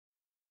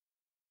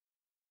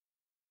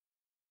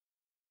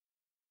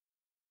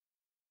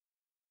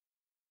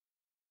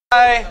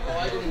Hi.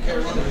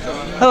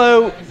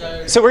 Hello.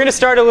 So we're going to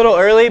start a little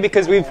early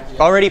because we've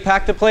already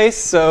packed the place.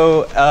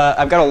 So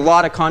I've got a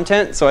lot of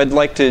content, so I'd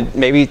like to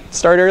maybe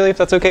start early if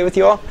that's okay with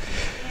you all.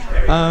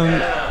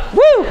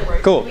 Woo!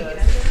 Cool.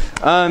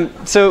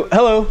 So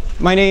hello,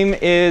 my name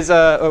is,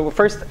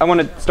 first I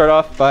want to start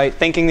off by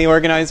thanking the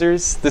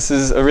organizers. This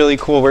is a really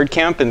cool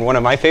WordCamp and one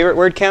of my favorite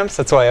WordCamps.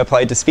 That's why I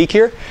applied to speak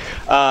here.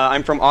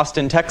 I'm from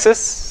Austin, Texas,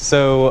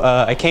 so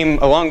I came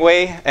a long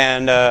way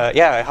and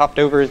yeah, I hopped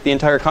over the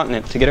entire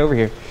continent to get over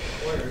here.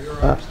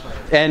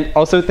 And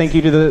also thank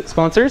you to the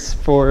sponsors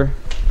for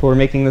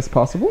making this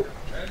possible.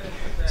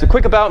 So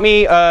quick about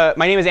me, my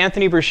name is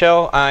Anthony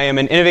Burchell. I am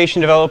an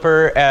innovation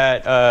developer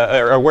at,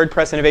 or a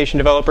WordPress innovation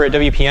developer at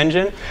WP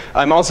Engine.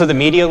 I'm also the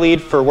media lead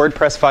for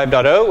WordPress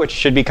 5.0, which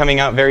should be coming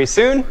out very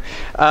soon.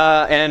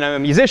 And I'm a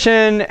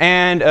musician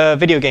and a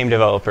video game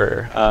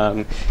developer.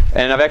 And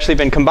I've actually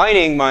been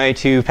combining my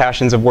two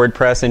passions of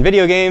WordPress and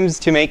video games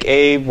to make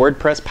a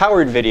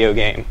WordPress-powered video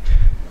game.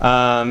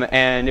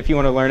 And if you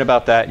want to learn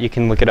about that, you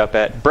can look it up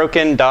at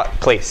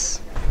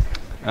broken.place.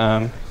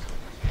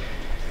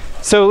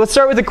 So let's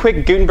start with a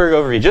quick Gutenberg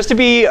overview. Just to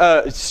be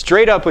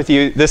straight up with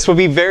you, this will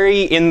be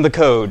very in the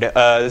code.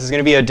 This is going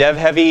to be a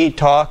dev-heavy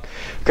talk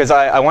because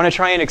I want to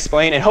try and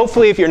explain, and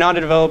hopefully if you're not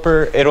a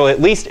developer, it'll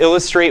at least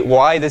illustrate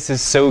why this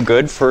is so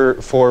good for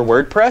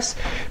WordPress,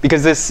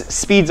 because this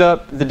speeds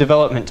up the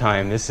development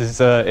time. This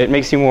is it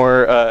makes you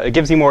more, it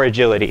gives you more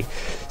agility.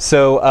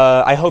 So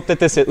I hope that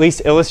this at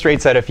least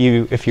illustrates that if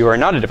you are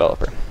not a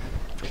developer.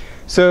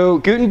 So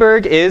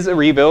Gutenberg is a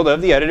rebuild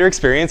of the editor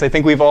experience. I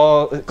think we've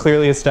all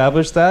clearly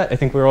established that. I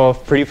think we're all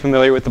pretty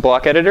familiar with the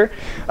block editor.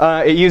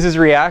 It uses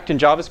React and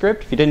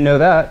JavaScript, if you didn't know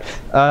that.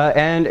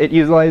 And it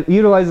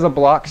utilizes a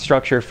block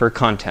structure for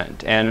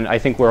content. And I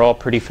think we're all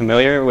pretty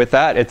familiar with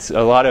that. It's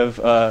a lot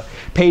of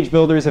page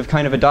builders have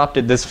kind of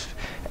adopted this,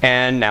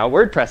 and now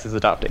WordPress is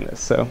adopting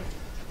this.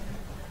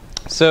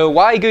 So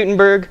why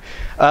Gutenberg?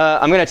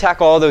 I'm going to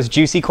tackle all those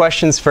juicy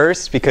questions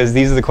first, because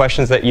these are the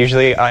questions that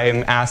usually I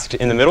am asked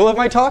in the middle of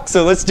my talk,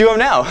 so let's do them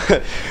now.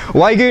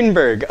 Why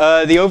Gutenberg?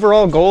 The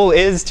overall goal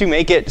is to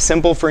make it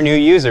simple for new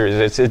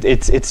users.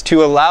 It's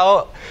to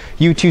allow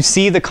you to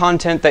see the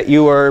content that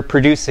you are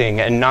producing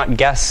and not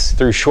guess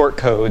through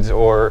shortcodes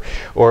or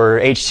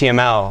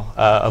HTML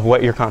of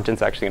what your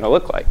content's actually going to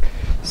look like.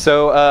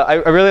 So I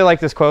really like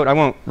this quote. I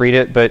won't read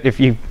it, but if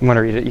you want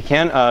to read it, you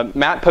can.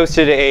 Matt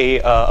posted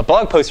a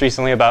blog post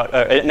recently about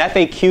an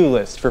FAQ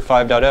list for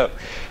 5.0.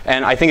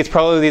 And I think it's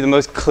probably the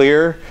most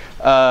clear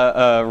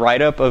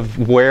write-up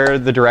of where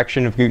the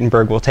direction of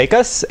Gutenberg will take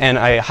us. And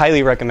I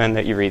highly recommend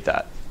that you read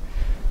that.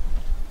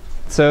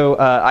 So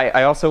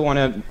I also want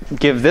to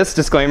give this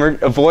disclaimer: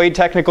 avoid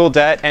technical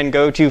debt and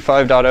go to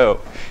 5.0.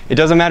 It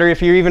doesn't matter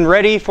if you're even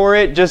ready for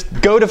it,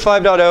 just go to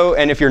 5.0.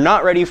 And if you're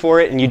not ready for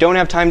it and you don't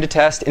have time to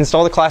test,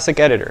 install the classic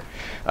editor.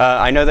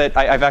 I know that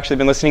I've actually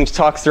been listening to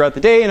talks throughout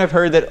the day, and I've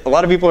heard that a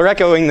lot of people are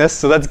echoing this,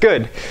 so that's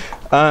good.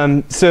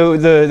 So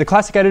the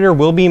classic editor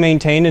will be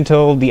maintained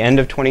until the end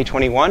of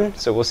 2021.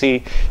 So we'll see.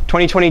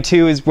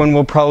 2022 is when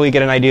we'll probably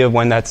get an idea of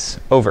when that's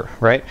over,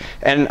 right?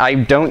 And I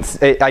don't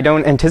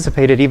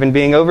anticipate it even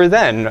being over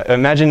then.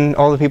 Imagine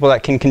all the people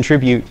that can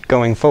contribute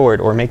going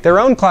forward or make their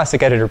own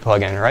classic editor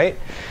plugin, right?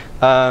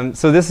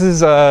 So this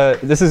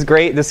is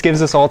great. This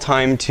gives us all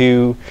time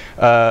to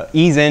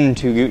ease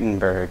into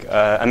Gutenberg.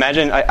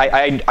 Imagine,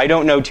 I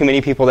don't know too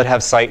many people that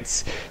have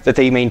sites that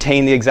they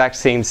maintain the exact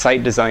same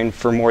site design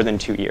for more than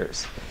 2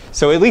 years.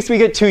 So at least we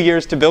get 2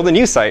 years to build a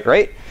new site,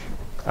 right?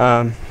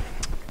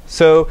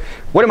 So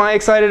what am I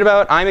excited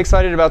about? I'm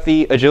excited about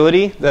the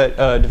agility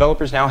that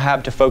developers now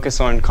have to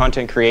focus on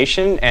content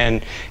creation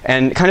and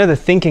kind of the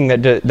thinking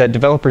that that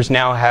developers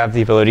now have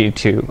the ability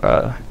to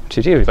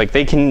do. Like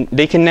they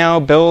can now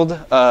build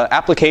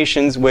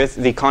applications with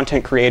the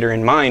content creator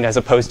in mind, as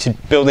opposed to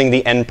building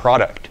the end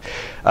product.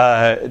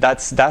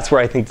 That's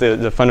where I think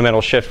the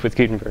fundamental shift with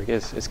Gutenberg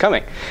is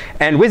coming.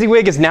 And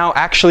WYSIWYG is now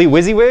actually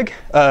WYSIWYG.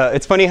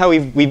 It's funny how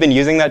we've been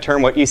using that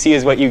term, what you see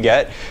is what you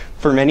get,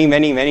 for many,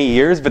 many, many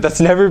years, but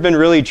that's never been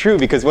really true,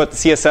 because what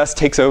CSS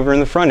takes over in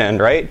the front end,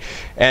 right?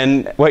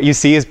 And what you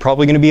see is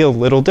probably going to be a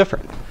little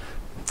different.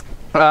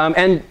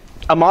 And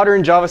a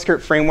modern JavaScript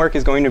framework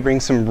is going to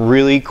bring some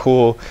really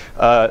cool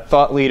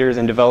thought leaders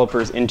and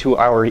developers into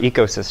our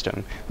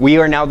ecosystem. We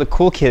are now the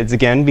cool kids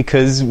again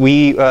because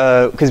we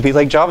like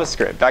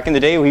JavaScript. Back in the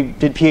day, we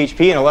did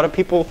PHP, and a lot of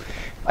people,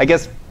 I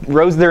guess,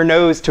 rose their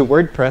nose to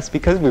WordPress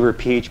because we were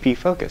PHP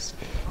focused.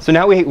 So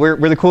now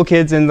we're the cool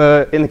kids in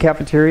the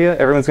cafeteria.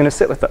 Everyone's going to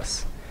sit with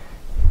us.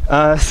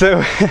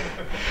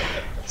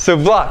 So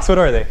blocks, what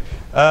are they?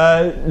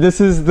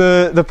 This is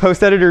the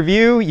post editor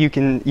view.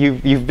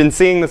 You've been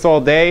seeing this all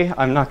day.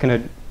 I'm not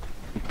going to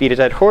beat a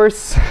dead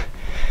horse.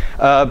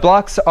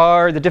 Blocks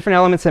are the different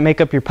elements that make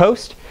up your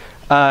post,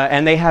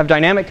 and they have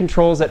dynamic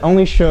controls that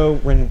only show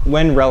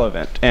when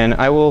relevant. And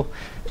I will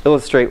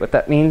illustrate what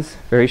that means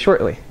very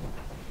shortly.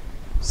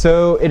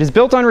 So it is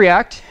built on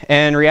React,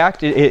 and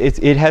React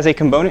it has a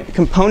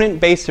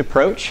component-based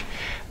approach.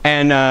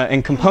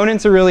 And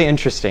components are really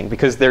interesting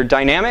because they're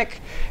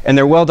dynamic and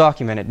they're well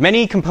documented.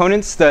 Many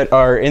components that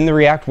are in the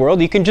React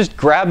world, you can just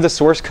grab the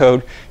source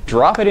code,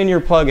 drop it in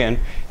your plugin,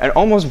 and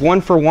almost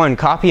one for one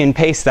copy and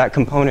paste that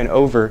component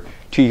over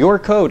to your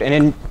code,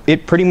 and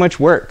it pretty much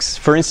works.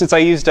 For instance, I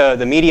used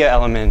the media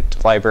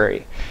element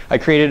library. I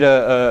created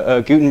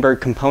a Gutenberg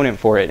component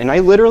for it, and I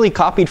literally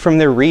copied from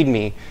their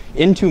README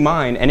into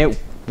mine, and it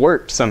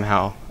worked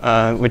somehow,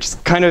 which is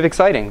kind of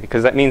exciting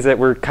because that means that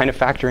we're kind of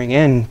factoring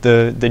in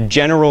the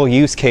general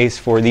use case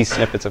for these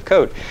snippets of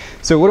code.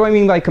 So what do I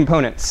mean by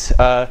components?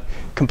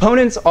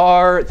 Components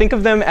are, think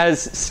of them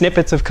as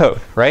snippets of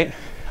code, right?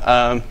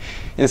 In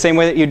the same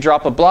way that you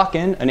drop a block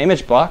in, an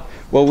image block,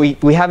 well,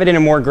 we have it in a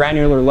more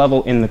granular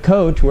level in the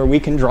code to where we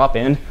can drop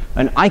in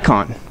an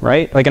icon,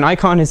 right? Like an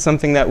icon is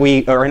something that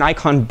or an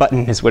icon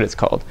button is what it's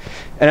called.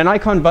 And an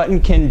icon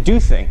button can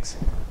do things.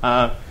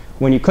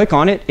 When you click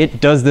on it, it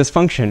does this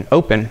function,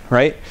 open,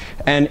 right?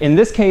 And in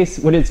this case,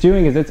 what it's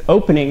doing is it's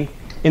opening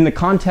in the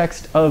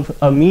context of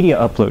a media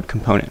upload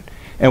component.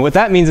 And what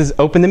that means is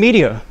open the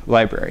media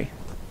library.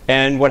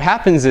 And what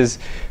happens is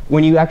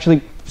when you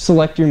actually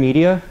select your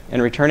media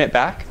and return it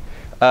back,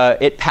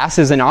 it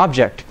passes an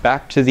object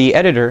back to the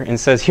editor and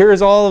says, here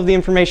is all of the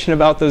information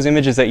about those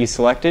images that you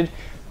selected.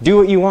 Do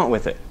what you want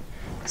with it.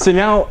 So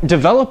now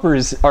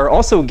developers are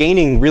also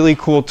gaining really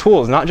cool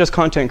tools, not just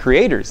content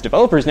creators.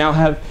 Developers now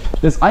have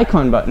this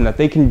icon button that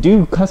they can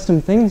do custom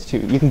things to.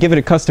 You can give it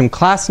a custom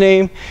class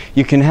name.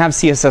 You can have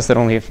CSS that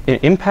only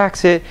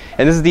impacts it.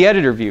 And this is the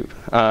editor view.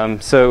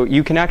 So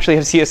you can actually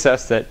have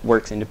CSS that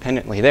works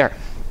independently there.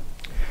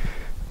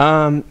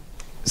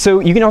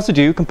 So you can also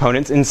do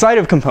components inside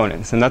of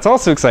components. And that's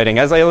also exciting.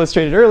 As I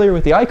illustrated earlier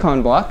with the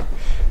icon block,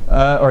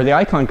 or the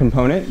icon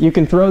component, you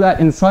can throw that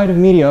inside of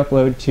media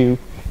upload to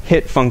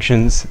hit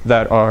functions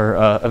that are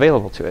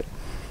available to it.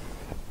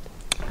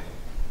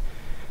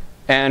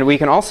 And we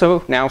can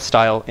also now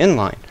style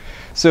inline.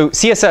 So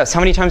CSS,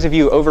 how many times have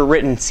you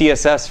overwritten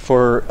CSS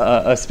for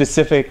a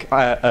specific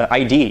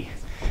ID?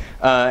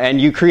 And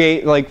you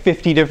create like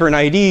 50 different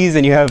IDs,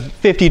 and you have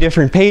 50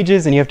 different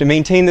pages, and you have to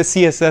maintain the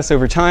CSS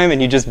over time,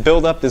 and you just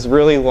build up this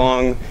really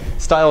long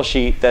style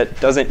sheet that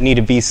doesn't need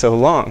to be so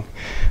long.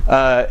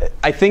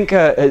 I think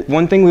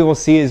one thing we will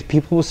see is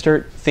people will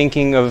start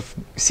thinking of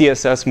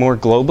CSS more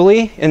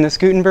globally in this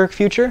Gutenberg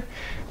future.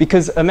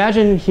 Because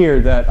imagine here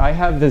that I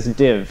have this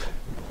div.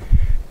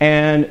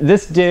 And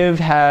this div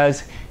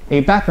has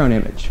a background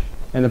image.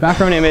 And the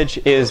background image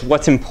is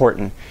what's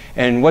important,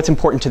 and what's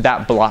important to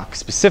that block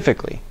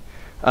specifically.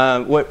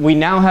 What we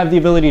now have the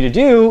ability to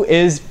do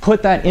is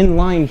put that in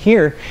line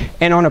here,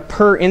 and on a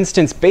per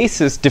instance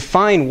basis,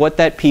 define what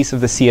that piece of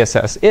the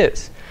CSS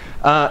is.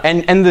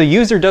 And the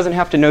user doesn't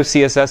have to know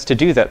CSS to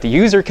do that. The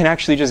user can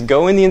actually just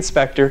go in the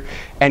inspector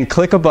and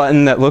click a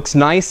button that looks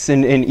nice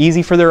and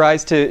easy for their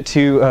eyes to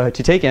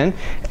take in,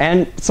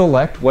 and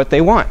select what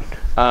they want.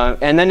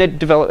 And then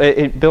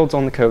it builds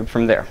on the code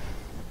from there.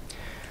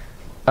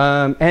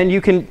 And you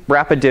can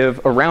wrap a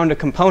div around a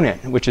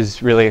component, which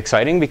is really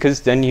exciting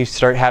because then you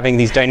start having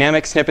these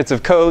dynamic snippets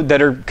of code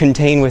that are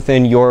contained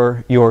within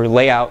your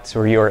layouts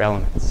or your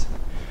elements.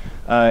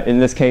 In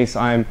this case,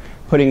 I'm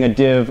putting a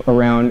div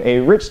around a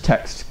rich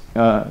text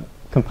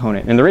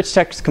component. And the rich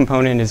text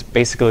component is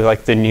basically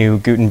like the new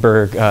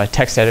Gutenberg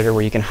text editor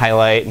where you can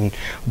highlight and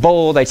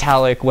bold,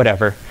 italic,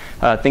 whatever.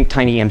 Think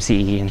tiny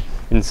MCE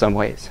in some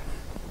ways.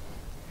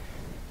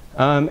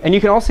 And you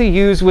can also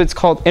use what's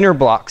called inner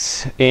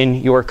blocks in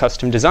your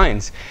custom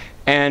designs.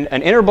 And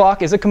an inner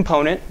block is a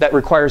component that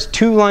requires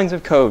 2 lines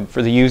of code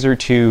for the user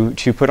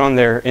to put on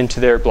into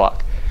their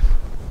block.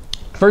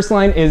 First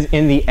line is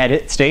in the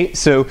edit state.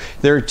 So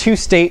there are 2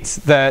 states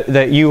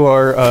that you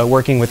are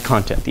working with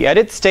content. The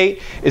edit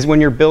state is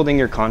when you're building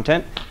your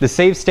content. The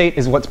save state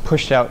is what's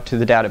pushed out to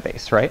the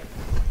database, right?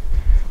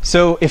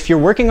 So if you're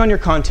working on your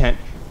content,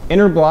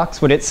 inner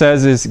blocks, what it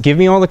says is, give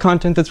me all the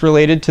content that's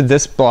related to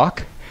this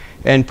block,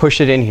 and push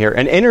it in here.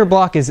 An inner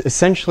block is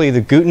essentially the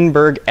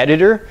Gutenberg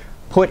editor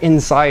put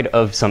inside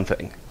of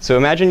something. So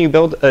imagine you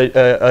build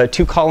a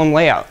 2-column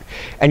layout,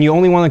 and you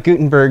only want a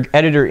Gutenberg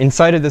editor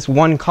inside of this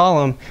 1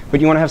 column,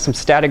 but you want to have some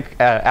static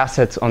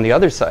assets on the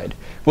other side.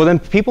 Well, then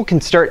people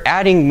can start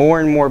adding more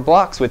and more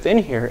blocks within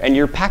here, and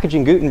you're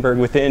packaging Gutenberg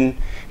within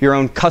your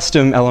own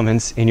custom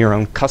elements in your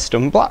own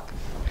custom block.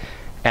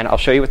 And I'll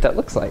show you what that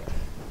looks like.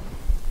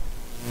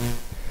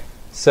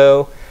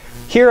 So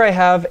here I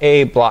have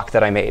a block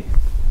that I made.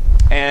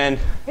 And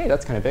hey,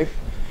 that's kind of big.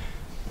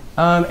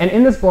 And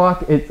in this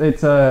block,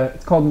 it's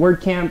called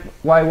WordCamp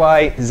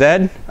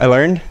YYZ. I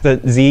learned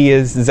that Z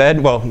is Z.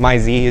 Well, my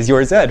Z is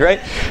your Z,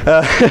 right?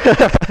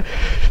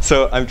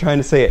 So I'm trying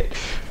to say it.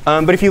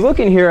 But if you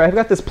look in here, I've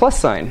got this plus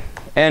sign.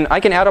 And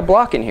I can add a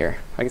block in here.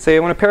 I can say I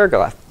want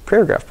a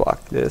paragraph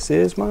block. This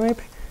is my,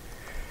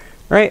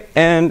 right?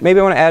 And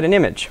maybe I want to add an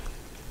image.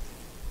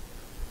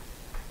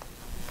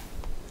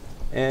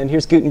 And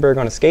here's Gutenberg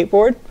on a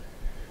skateboard,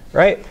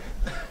 right?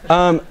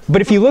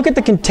 But if you look at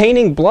the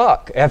containing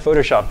block, I have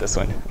photoshopped this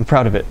one. I'm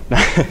proud of it.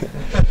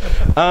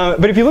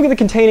 But if you look at the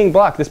containing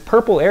block, this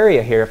purple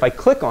area here, if I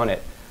click on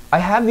it, I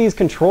have these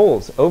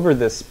controls over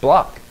this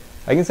block.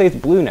 I can say it's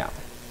blue now.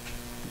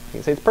 I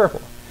can say it's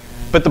purple.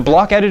 But the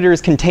block editor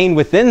is contained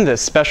within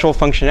this special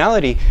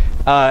functionality.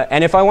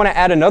 And if I want to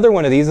add another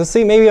one of these, let's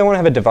see, maybe I want to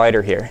have a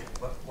divider here.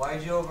 Why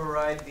did you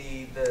override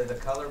the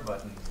color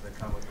buttons that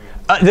come with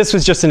this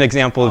was just an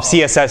example of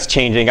CSS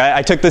changing.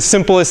 I took the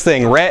simplest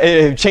thing.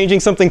 Changing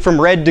something from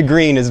red to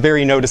green is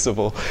very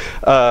noticeable.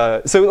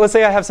 So let's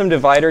say I have some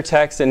divider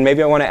text, and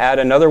maybe I want to add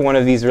another one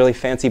of these really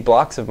fancy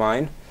blocks of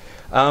mine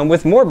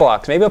with more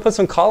blocks. Maybe I'll put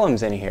some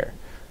columns in here.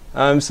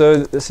 So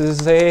this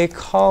is a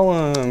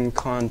column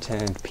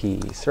content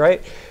piece,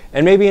 right?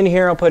 And maybe in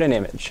here I'll put an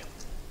image.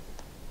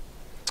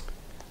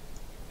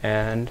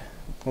 And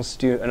let's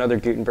do another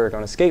Gutenberg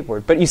on a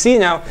skateboard. But you see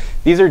now,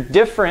 these are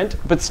different,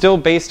 but still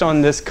based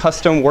on this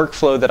custom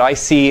workflow that I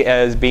see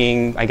as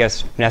being, I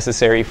guess,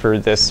 necessary for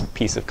this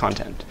piece of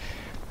content.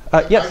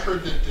 Yes? I've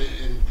heard that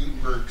in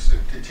Gutenberg's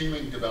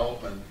continuing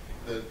development,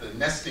 the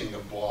nesting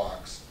of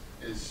blocks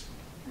is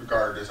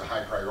regarded as a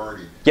high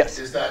priority. Yes.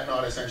 Is that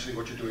not essentially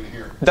what you're doing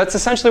here? That's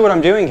essentially what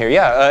I'm doing here,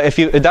 yeah.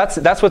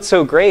 That's what's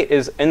so great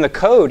is in the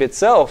code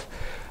itself,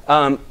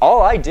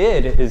 all I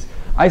did is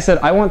I said,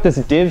 I want this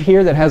div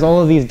here that has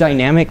all of these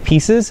dynamic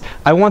pieces.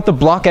 I want the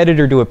block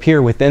editor to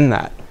appear within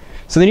that.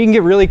 So then you can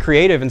get really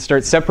creative and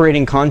start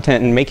separating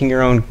content and making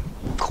your own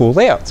cool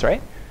layouts,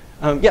 right?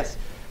 Yes?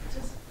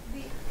 Does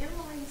the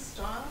inline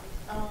style,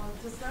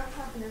 does that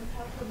have an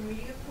impact on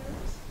media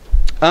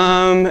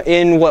players?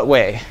 In what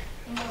way?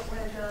 In what way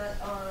that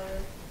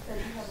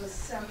you have a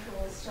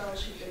central style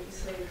sheet that you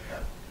say,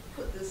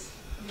 put this,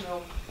 you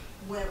know,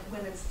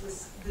 when it's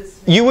this.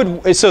 You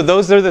would, so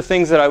those are the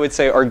things that I would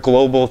say are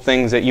global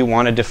things that you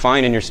want to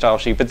define in your style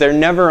sheet, but they're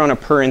never on a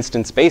per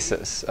instance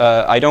basis.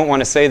 I don't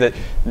want to say that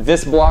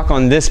this block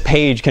on this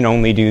page can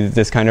only do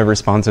this kind of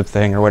responsive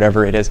thing or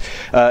whatever it is.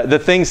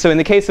 So in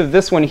the case of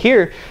this one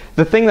here,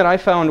 the thing that I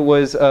found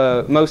was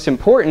most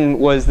important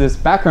was this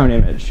background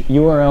image,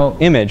 URL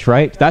image,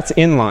 right? That's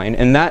inline,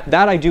 and that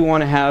I do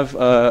want to have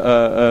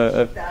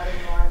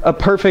a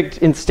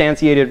perfect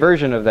instantiated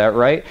version of that,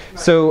 right?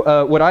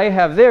 So what I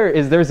have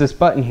there's this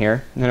button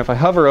here, and if I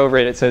hover over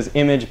it, it says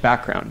image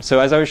background. So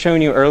as I was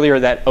showing you earlier,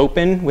 that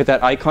open with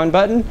that icon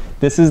button,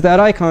 this is that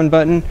icon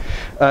button.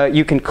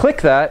 You can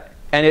click that,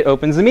 and it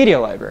opens the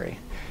media library.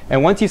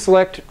 And once you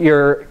select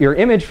your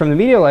image from the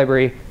media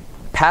library,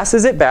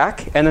 passes it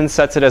back, and then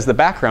sets it as the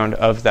background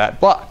of that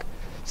block.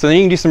 So then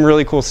you can do some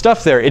really cool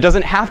stuff there. It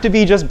doesn't have to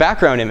be just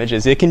background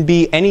images. It can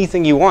be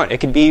anything you want. It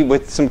could be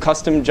with some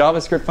custom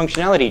JavaScript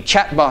functionality,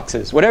 chat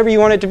boxes, whatever you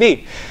want it to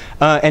be.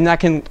 And that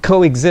can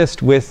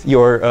coexist with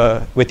your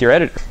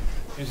editor.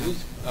 Is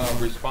this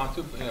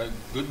responsive,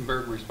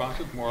 Gutenberg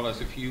responsive, more or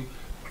less? If you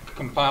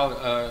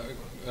compile,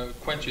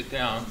 quench it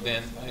down,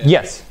 then...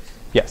 Yes.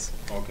 Yes,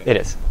 okay. It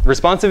is.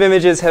 Responsive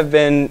images have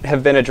been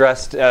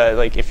addressed.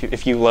 Like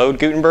if you load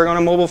Gutenberg on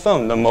a mobile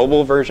phone, the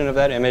mobile version of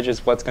that image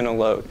is what's going to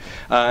load.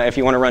 If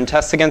you want to run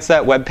tests against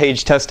that,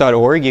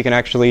 webpagetest.org, you can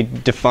actually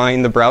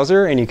define the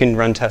browser and you can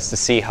run tests to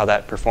see how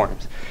that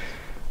performs.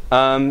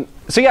 So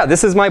yeah,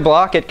 this is my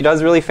block. It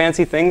does really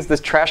fancy things. This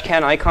trash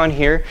can icon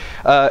here,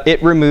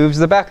 it removes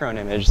the background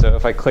image. So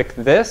if I click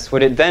this,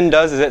 what it then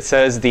does is it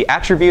says the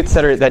attributes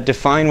that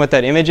define what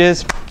that image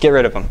is, get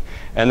rid of them.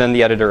 And then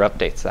the editor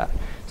updates that.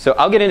 So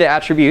I'll get into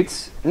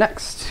attributes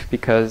next,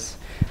 because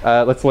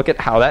let's look at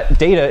how that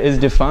data is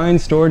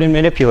defined, stored, and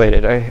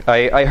manipulated.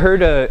 I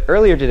heard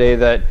earlier today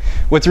that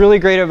what's really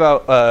great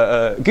about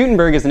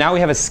Gutenberg is now we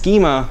have a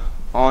schema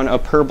on a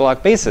per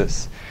block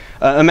basis.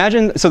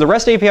 Imagine, so the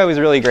REST API was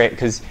really great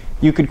because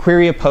you could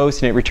query a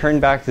post and it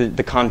returned back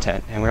the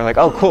content. And we were like,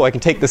 oh, cool, I can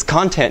take this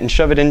content and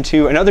shove it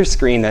into another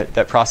screen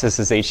that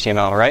processes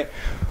HTML, right?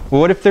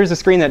 Well, what if there's a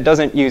screen that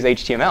doesn't use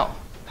HTML?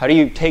 How do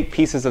you take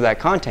pieces of that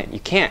content?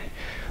 You can't.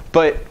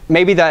 But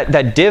maybe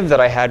that div that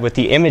I had with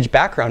the image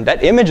background,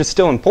 that image is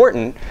still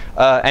important,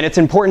 and it's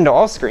important to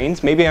all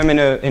screens. Maybe I'm in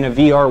a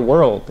VR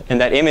world, and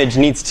that image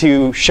needs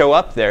to show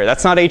up there.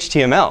 That's not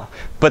HTML,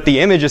 but the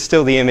image is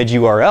still the image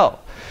URL.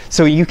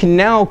 So you can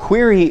now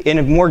query in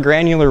a more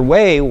granular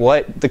way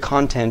what the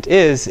content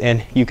is,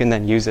 and you can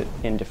then use it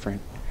in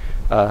different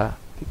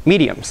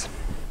mediums.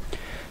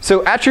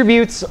 So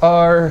attributes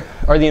are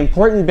the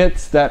important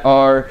bits that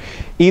are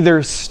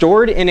either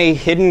stored in a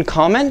hidden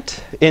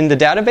comment in the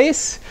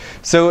database.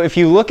 So if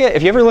you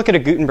ever look at a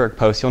Gutenberg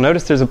post, you'll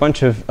notice there's a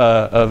bunch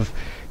of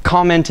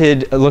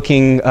commented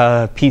looking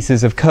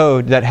pieces of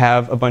code that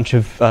have a bunch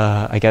of,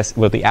 I guess,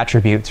 well, the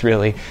attributes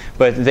really,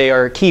 but they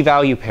are key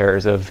value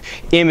pairs of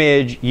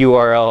image,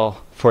 URL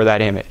for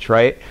that image,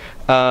 right?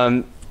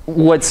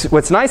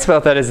 What's nice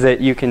about that is that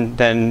you can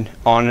then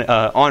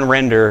on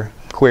render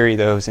query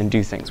those and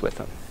do things with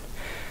them.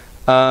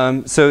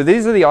 So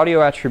these are the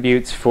audio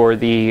attributes for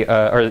the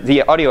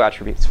audio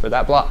attributes for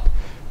that block.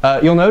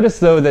 You'll notice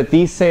though that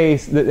these say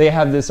that they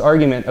have this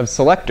argument of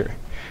selector,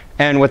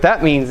 and what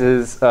that means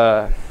is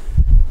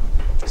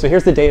so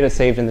here's the data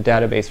saved in the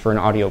database for an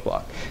audio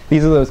block.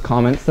 These are those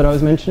comments that I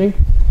was mentioning.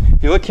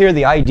 If you look here,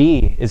 the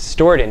ID is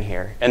stored in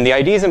here. And the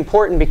ID is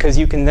important because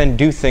you can then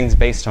do things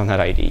based on that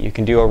ID. You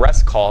can do a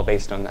REST call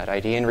based on that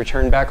ID and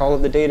return back all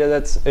of the data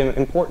that's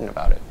important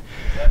about it.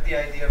 Is that the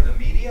idea of the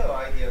media or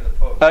idea of the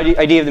photo?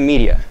 ID of the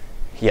media,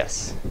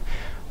 yes.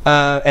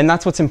 And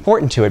that's what's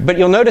important to it. But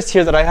you'll notice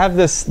here that I have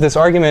this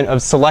argument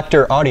of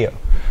selector audio.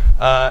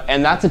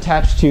 And that's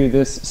attached to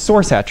this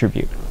source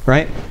attribute,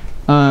 right?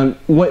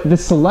 What the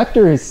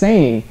selector is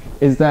saying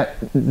is that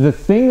the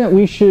thing that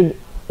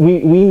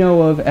we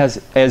know of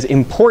as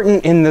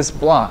important in this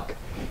block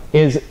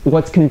is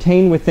what's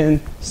contained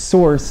within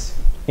source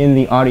in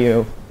the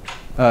audio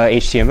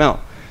HTML.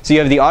 So you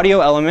have the audio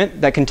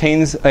element that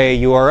contains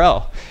a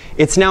URL.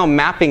 It's now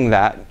mapping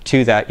that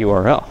to that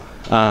URL.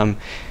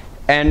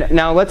 And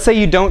now let's say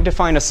you don't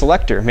define a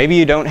selector. Maybe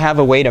you don't have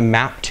a way to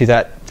map to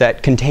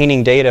that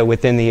containing data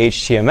within the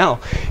HTML.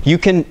 You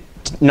can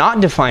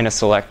not define a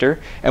selector,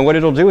 and what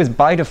it'll do is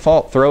by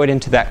default throw it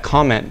into that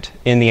comment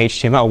in the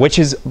HTML, which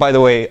is, by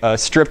the way,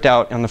 stripped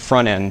out on the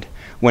front end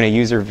when a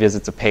user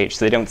visits a page,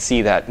 so they don't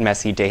see that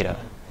messy data.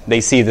 They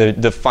see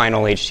the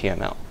final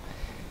HTML.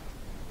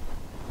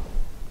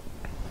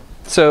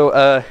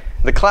 So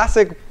the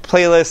classic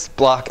playlist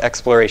block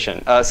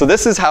exploration. So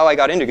this is how I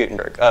got into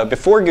Gutenberg.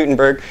 Before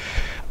Gutenberg,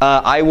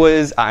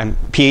 I'm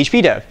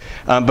PHP dev.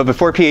 But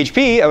before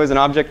PHP, I was an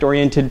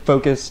object-oriented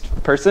focused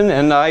person,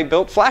 and I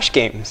built Flash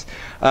games.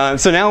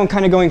 So now I'm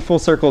kind of going full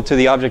circle to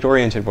the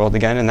object-oriented world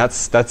again, and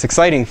that's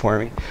exciting for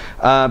me.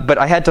 But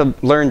I had to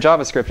learn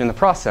JavaScript in the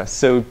process.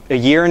 So a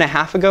year and a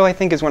half ago, I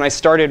think, is when I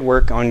started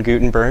work on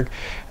Gutenberg.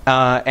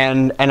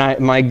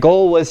 My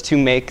goal was to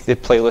make the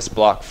playlist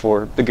block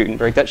for the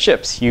Gutenberg that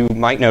ships. You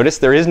might notice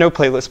there is no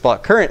playlist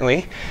block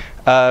currently,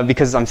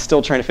 because I'm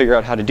still trying to figure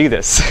out how to do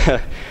this.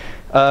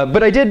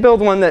 But I did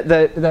build one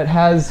that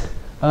has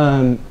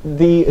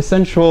the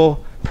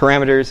essential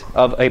parameters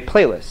of a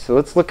playlist. So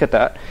let's look at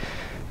that.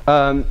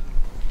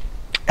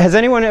 Has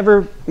anyone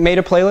ever made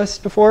a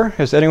playlist before?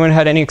 Has anyone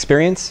had any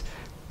experience?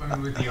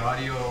 With the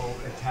audio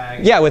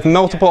tag? Yeah, with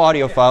multiple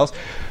audio files.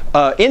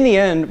 In the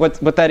end,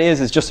 what that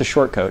is just a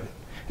shortcode.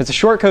 It's a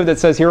shortcode that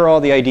says, here are all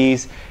the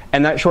IDs,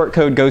 and that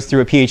shortcode goes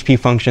through a PHP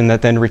function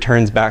that then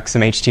returns back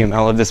some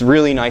HTML of this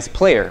really nice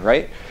player,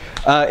 right?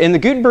 In the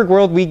Gutenberg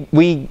world,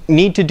 we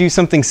need to do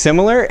something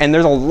similar, and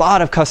there's a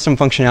lot of custom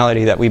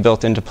functionality that we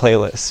built into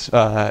playlists,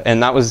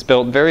 and that was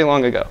built very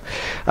long ago.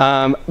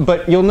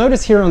 But you'll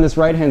notice here on this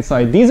right-hand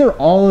side, these are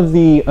all of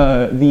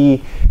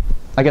the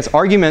I guess,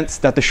 arguments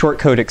that the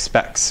shortcode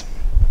expects.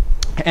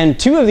 And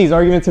two of these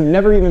arguments have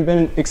never even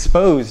been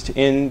exposed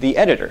in the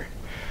editor.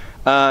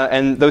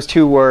 And those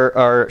two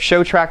are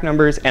show track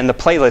numbers and the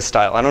playlist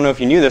style. I don't know if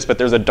you knew this, but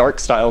there's a dark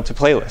style to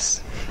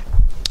playlists.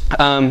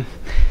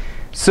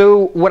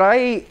 So what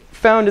I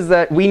found is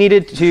that we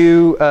needed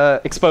to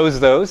expose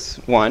those,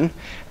 one.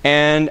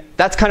 And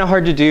that's kind of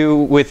hard to do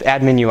with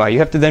admin UI. You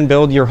have to then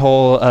build your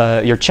whole,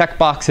 your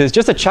checkboxes.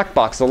 Just a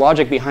checkbox, the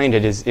logic behind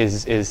it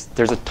is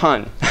there's a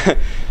ton.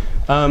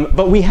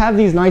 But we have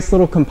these nice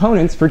little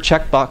components for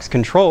checkbox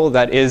control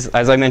that is,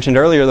 as I mentioned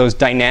earlier, those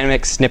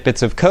dynamic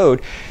snippets of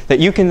code that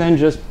you can then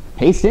just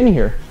paste in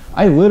here.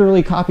 I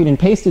literally copied and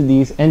pasted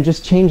these and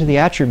just changed the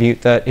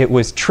attribute that it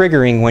was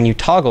triggering when you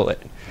toggle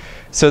it.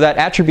 So that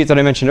attribute that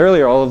I mentioned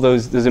earlier, all of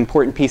those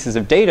important pieces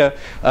of data,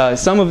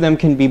 some of them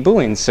can be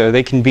Booleans, so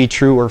they can be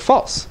true or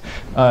false.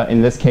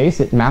 In this case,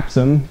 it maps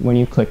them when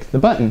you click the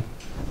button.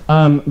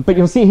 But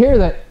you'll see here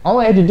that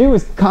all I had to do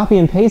was copy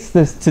and paste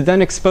this to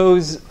then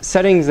expose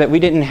settings that we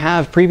didn't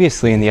have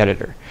previously in the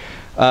editor.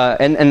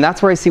 And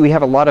that's where I see we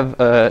have a lot of,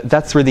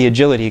 that's where the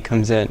agility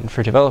comes in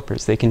for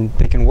developers. They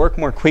can work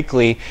more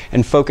quickly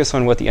and focus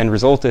on what the end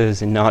result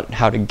is and not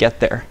how to get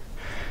there.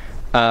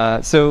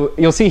 So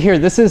you'll see here,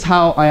 this is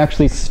how I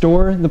actually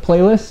store the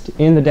playlist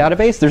in the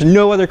database. There's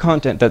no other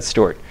content that's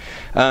stored.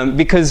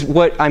 Because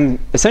what I'm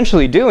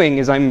essentially doing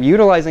is I'm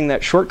utilizing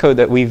that shortcode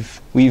that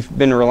we've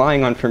been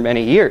relying on for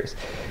many years.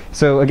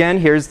 So again,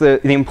 here's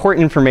the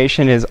important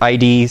information is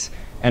IDs,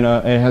 and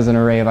it has an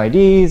array of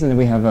IDs, and then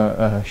we have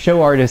a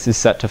show artist is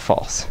set to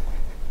false.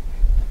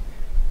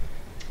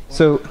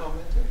 So,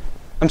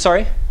 I'm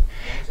sorry?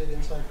 Is it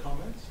inside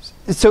comments?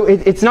 So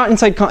it's not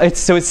inside.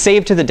 So it's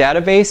saved to the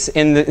database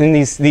in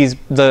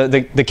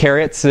the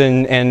carets,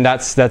 and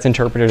that's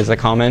interpreted as a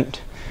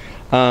comment,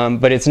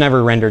 but it's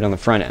never rendered on the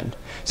front end.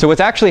 So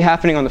what's actually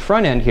happening on the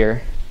front end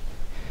here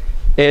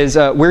is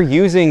we're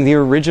using the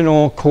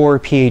original core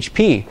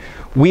PHP.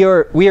 We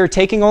are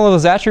taking all of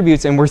those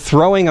attributes and we're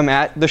throwing them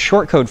at the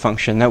shortcode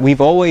function that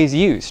we've always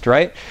used,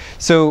 right?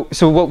 So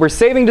what we're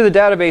saving to the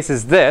database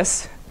is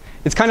this.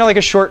 It's kind of like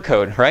a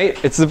shortcode,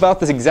 right? It's about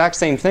this exact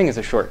same thing as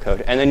a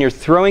shortcode. And then you're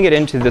throwing it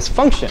into this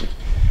function.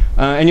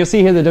 And you'll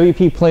see here the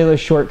WP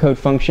playlist shortcode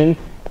function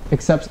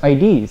accepts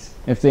IDs.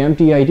 If they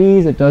empty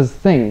IDs, it does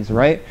things,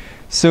 right?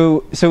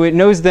 So it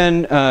knows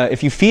then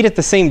if you feed it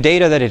the same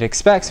data that it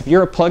expects, if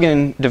you're a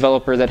plugin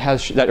developer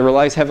that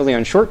relies heavily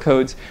on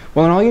shortcodes,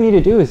 well, then all you need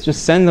to do is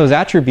just send those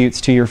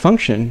attributes to your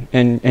function,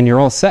 and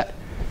you're all set.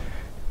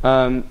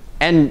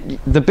 And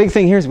the big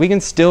thing here is we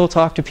can still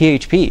talk to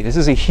PHP. This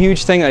is a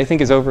huge thing that I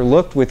think is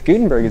overlooked with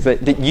Gutenberg, is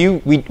that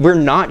we're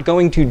not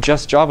going to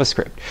just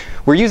JavaScript.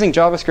 We're using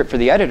JavaScript for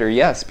the editor,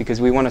 yes, because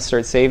we want to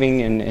start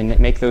saving and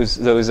make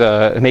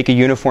make a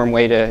uniform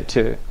way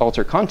to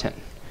alter content.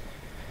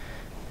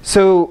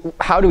 So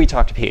how do we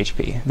talk to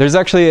PHP? There's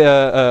actually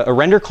a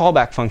render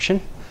callback function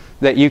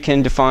that you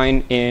can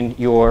define in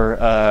your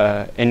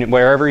in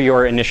wherever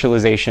your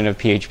initialization of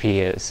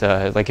PHP is.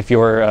 Like if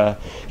your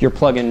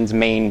plugin's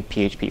main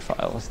PHP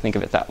file, let's think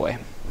of it that way.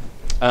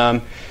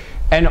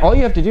 And all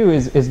you have to do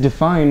is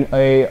define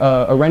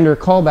a render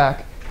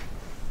callback.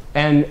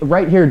 And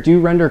right here, do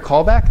render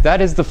callback.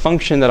 That is the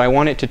function that I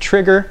want it to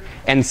trigger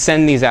and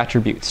send these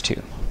attributes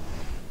to.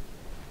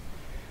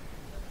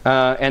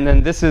 And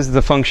then this is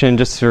the function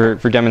just for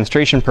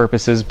demonstration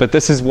purposes, but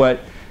this is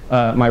what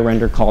my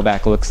render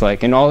callback looks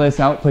like. And all this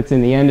outputs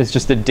in the end is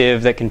just a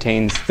div that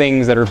contains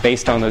things that are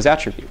based on those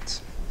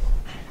attributes.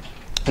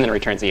 And then it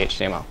returns the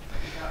HTML.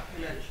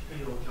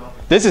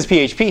 This is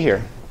PHP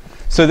here.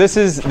 So this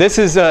is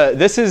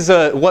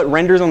what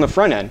renders on the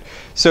front end.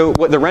 So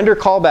what the render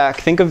callback,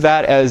 think of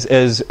that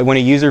as when a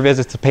user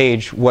visits a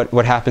page,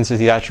 what happens to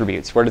these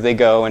attributes? Where do they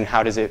go and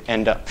how does it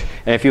end up?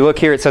 And if you look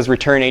here, it says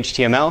return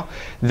HTML.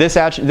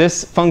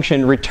 This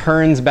function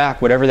returns back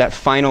whatever that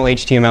final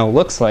HTML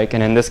looks like.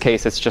 And in this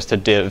case, it's just a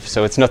div.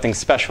 So it's nothing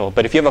special.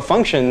 But if you have a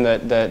function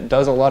that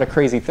does a lot of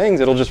crazy things,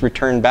 it'll just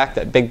return back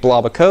that big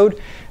blob of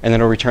code. And then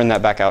it'll return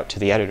that back out to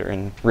the editor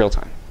in real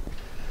time.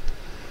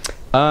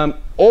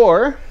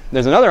 Or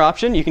there's another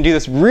option. You can do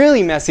this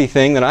really messy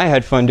thing that I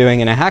had fun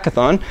doing in a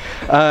hackathon.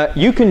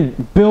 You can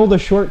build a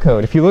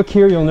shortcode. If you look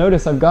here, you'll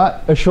notice I've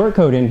got a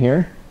shortcode in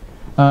here.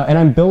 And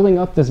I'm building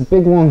up this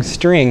big, long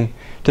string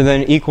to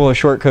then equal a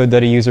shortcode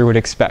that a user would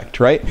expect,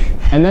 right?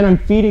 And then I'm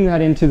feeding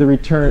that into the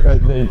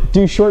the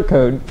do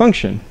shortcode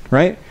function,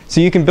 right?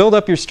 So you can build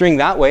up your string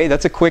that way.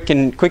 That's a quick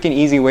and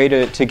easy way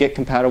to get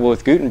compatible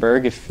with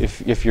Gutenberg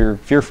if you're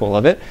fearful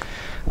of it.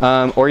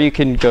 Or you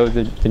can go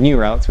the new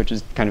routes, which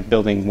is kind of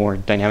building more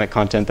dynamic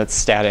content that's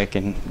static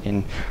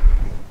and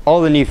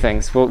all the new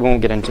things. We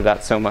won't get into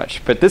that so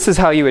much. But this is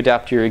how you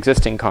adapt your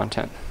existing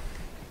content.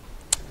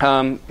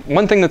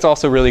 One thing that's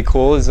also really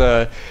cool is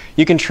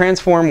you can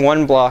transform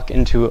one block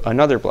into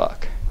another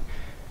block.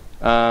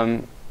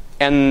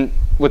 And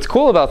what's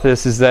cool about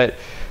this is that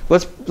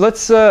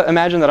let's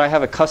imagine that I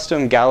have a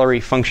custom gallery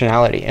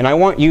functionality, and I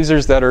want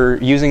users that are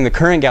using the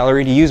current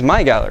gallery to use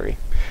my gallery.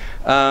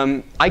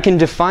 I can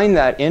define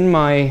that in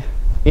my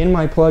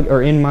plug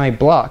or in my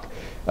block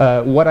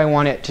what I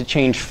want it to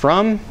change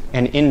from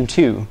and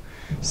into.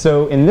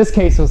 So in this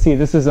case, you'll see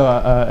this is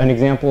an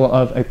example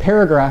of a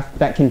paragraph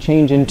that can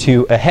change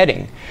into a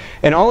heading.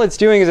 And all it's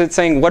doing is it's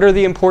saying, what are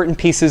the important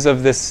pieces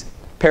of this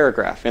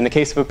paragraph? In the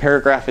case of a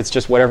paragraph, it's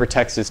just whatever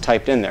text is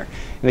typed in there.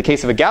 In the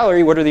case of a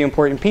gallery, what are the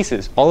important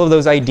pieces? All of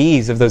those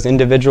IDs of those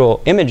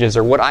individual images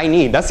are what I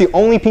need. That's the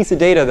only piece of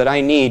data that I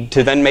need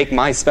to then make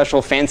my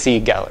special fancy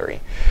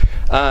gallery.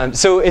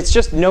 So it's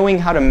just knowing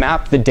how to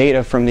map the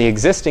data from the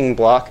existing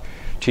block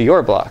to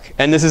your block.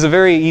 And this is a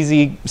very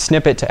easy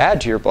snippet to add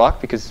to your block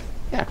because,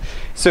 yeah.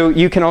 So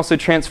you can also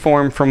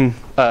transform from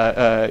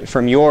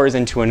yours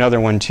into another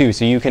one too.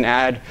 So you can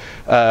add,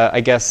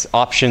 I guess,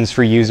 options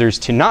for users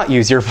to not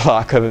use your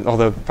block,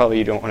 although probably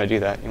you don't want to do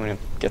that. You want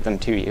to get them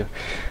to you.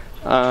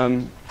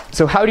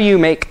 So how do you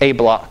make a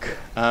block?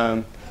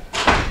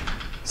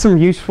 Some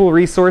useful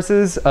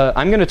resources.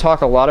 I'm going to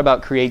talk a lot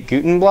about Create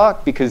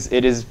Gutenblock because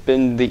it has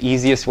been the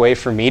easiest way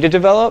for me to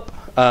develop.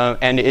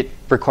 And it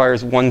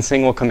requires one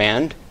single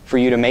command for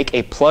you to make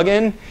a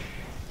plugin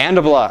and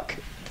a block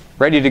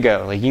ready to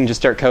go. Like you can just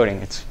start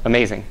coding. It's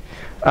amazing.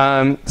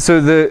 So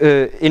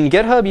in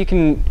GitHub, you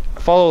can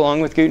follow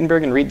along with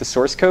Gutenberg and read the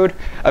source code.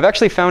 I've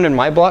actually found in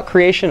my block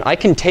creation, I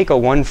can take a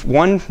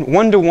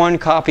one-to-one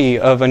copy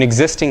of an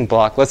existing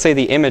block, let's say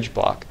the image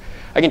block.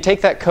 I can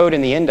take that code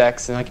in the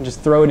index and I can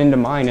just throw it into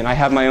mine, and I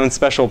have my own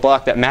special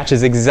block that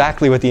matches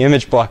exactly what the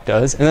image block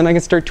does, and then I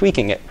can start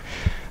tweaking it.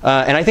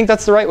 And I think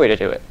that's the right way to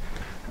do it.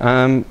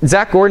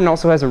 Zach Gordon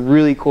also has a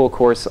really cool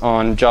course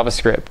on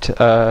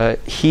JavaScript.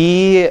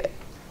 He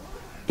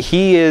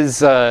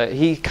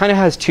kind of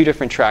has two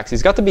different tracks.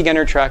 He's got the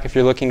beginner track if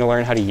you're looking to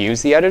learn how to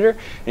use the editor, and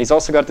he's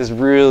also got this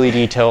really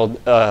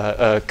detailed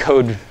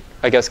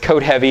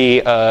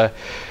code-heavy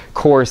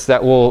course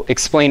that will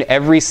explain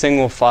every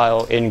single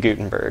file in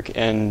Gutenberg.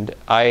 And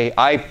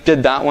I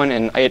did that one,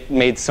 and it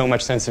made so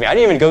much sense to me. I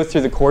didn't even go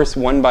through the course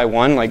one by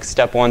one, like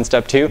step one,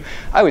 step two.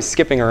 I was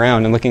skipping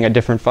around and looking at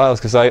different files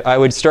because I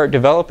would start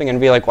developing and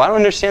be like, well, I don't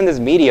understand this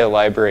media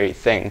library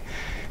thing.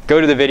 Go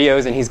to the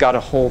videos, and he's got a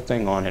whole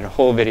thing on it, a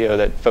whole video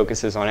that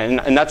focuses on it.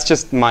 And that's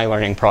just my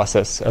learning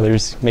process.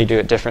 Others may do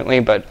it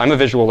differently, but I'm a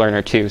visual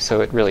learner too,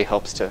 so it really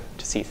helps to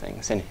see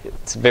things. And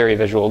it's a very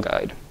visual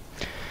guide.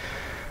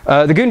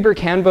 The Gutenberg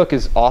Handbook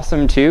is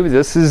awesome too.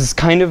 This is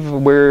kind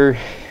of where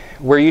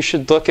where you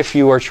should look if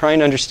you are trying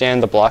to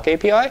understand the block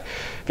API.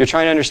 If you're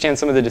trying to understand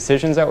some of the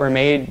decisions that were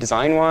made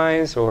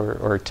design-wise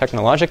or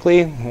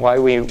technologically, why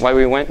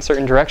we went in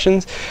certain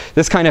directions,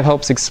 this kind of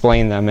helps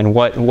explain them and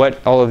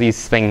what all of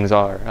these things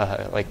are,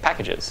 like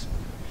packages.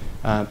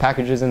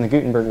 Packages in the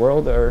Gutenberg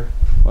world are,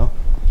 well,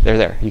 they're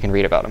there. You can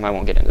read about them. I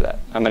won't get into that.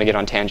 I'm going to get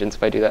on tangents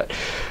if I do that.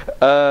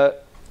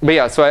 But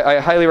yeah, so I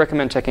highly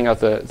recommend checking out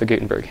the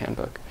Gutenberg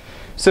handbook.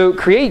 So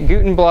create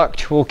Gutenblock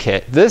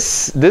toolkit.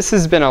 This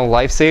has been a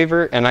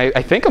lifesaver, and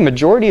I think a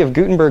majority of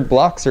Gutenberg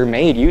blocks are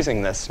made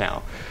using this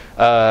now.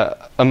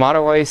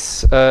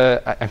 Amadaweiss,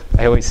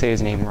 I always say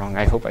his name wrong.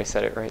 I hope I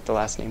said it right, the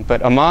last name.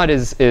 But Ahmad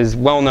is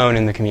well known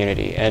in the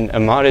community, and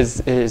Ahmad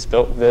has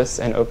built this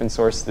and open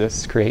sourced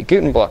this Create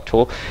Gutenblock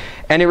tool.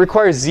 And it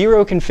requires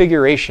 0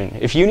 configuration.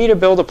 If you need to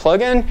build a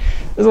plugin,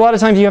 there's a lot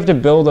of times you have to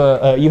build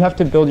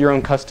your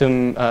own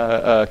custom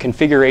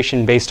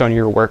configuration based on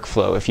your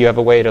workflow. If you have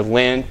a way to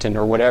lint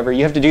or whatever,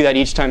 you have to do that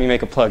each time you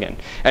make a plugin.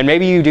 And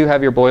maybe you do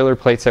have your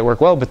boilerplates that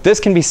work well, but this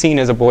can be seen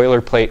as a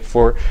boilerplate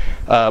for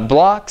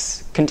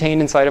blocks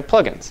contained inside of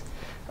plugins.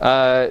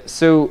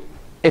 So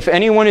if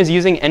anyone is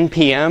using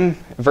NPM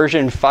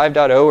version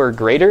 5.0 or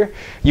greater,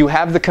 you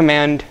have the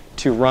command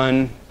to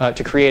run,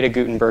 to create a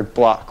Gutenberg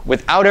block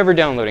without ever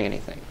downloading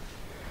anything.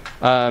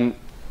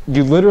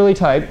 You literally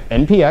type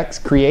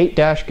npx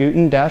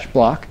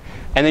create-guten-block,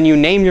 and then you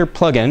name your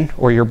plugin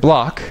or your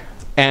block,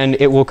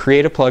 and it will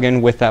create a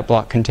plugin with that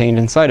block contained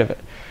inside of it.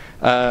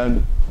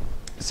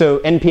 So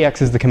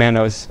npx is the command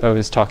I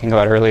was talking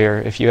about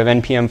earlier. If you have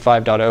npm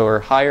 5.0 or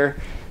higher,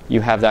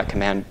 you have that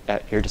command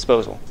at your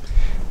disposal.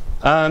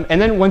 And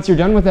then once you're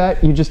done with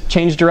that, you just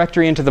change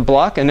directory into the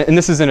block. And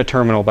this is in a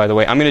terminal, by the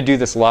way. I'm going to do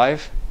this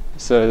live,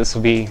 so this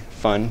will be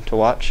fun to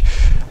watch.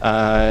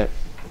 And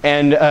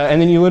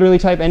then you literally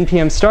type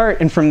npm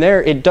start, and from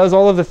there it does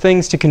all of the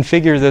things to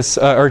configure this,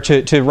 or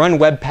to run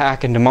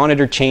Webpack and to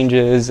monitor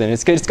changes. And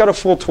it's got a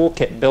full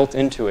toolkit built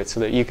into it so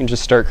that you can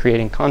just start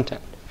creating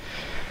content.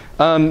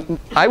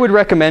 I would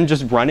recommend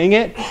just running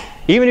it.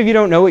 Even if you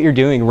don't know what you're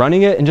doing,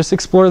 running it and just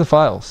explore the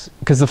files,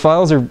 because the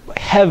files are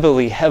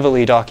heavily,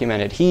 heavily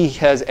documented. He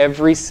has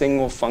every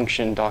single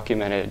function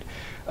documented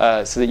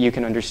so that you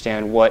can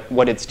understand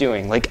what it's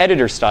doing. Like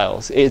editor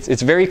styles.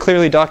 It's very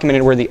clearly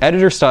documented where the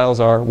editor styles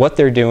are, what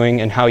they're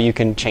doing, and how you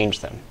can change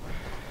them.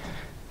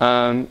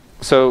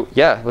 So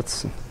yeah,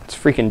 let's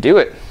freaking do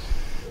it.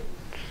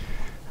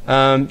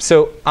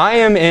 So I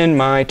am in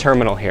my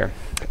terminal here.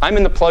 I'm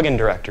in the plugin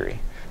directory.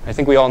 I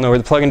think we all know where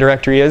the plugin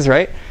directory is,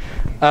 right?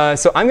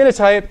 So I'm going to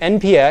type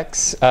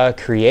npx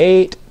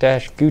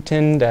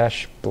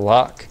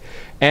create-guten-block,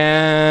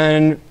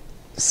 and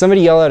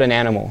somebody yell out an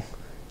animal.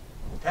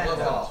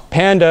 Panda.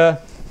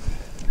 Panda.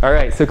 All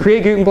right, so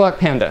create Gutenblock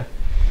panda.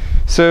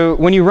 So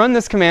when you run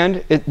this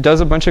command, it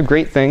does a bunch of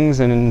great things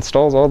and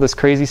installs all this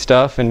crazy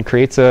stuff and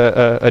creates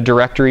a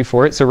directory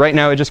for it. So right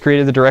now it just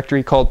created the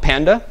directory called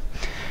panda.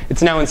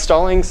 It's now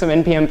installing some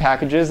NPM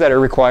packages that are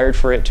required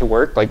for it to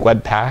work, like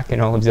Webpack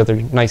and all of the other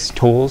nice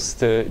tools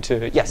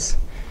to yes?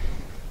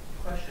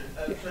 Question.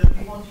 So if you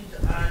wanted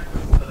to add a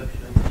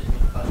version of this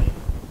plugin,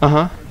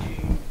 Uh-huh. could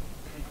you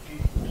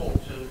talk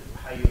to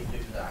how you would do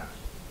that?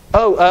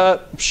 Oh,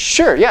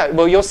 sure, yeah.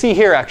 Well, you'll see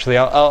here, actually.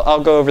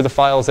 I'll go over the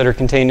files that are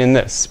contained in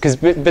this.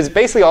 Because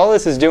basically all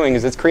this is doing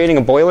is it's creating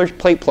a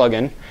boilerplate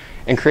plugin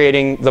and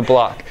creating the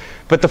block.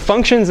 But the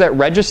functions that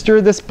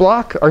register this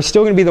block are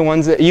still going to be the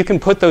ones that you can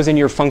put those in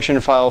your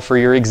function file for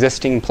your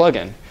existing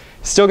plugin.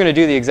 It's still going to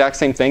do the exact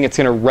same thing. It's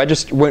going to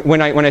register.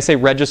 When I say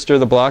register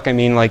the block, I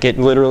mean like it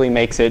literally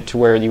makes it to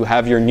where you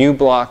have your new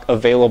block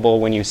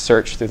available when you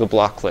search through the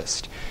block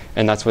list.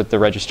 And that's what the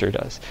register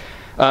does.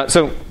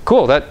 So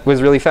cool, that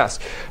was really fast.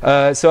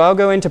 So I'll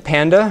go into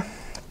Panda,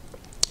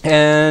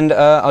 and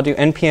I'll do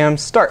npm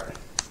start.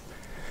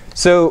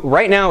 So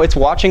right now it's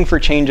watching for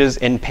changes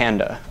in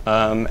Panda.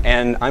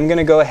 And I'm going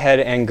to go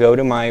ahead and go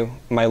to my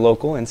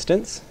local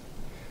instance.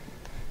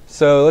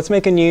 So let's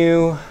make a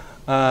new,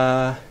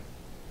 well,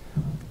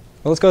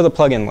 let's go to the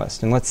plugin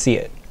list and let's see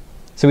it.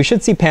 So we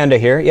should see Panda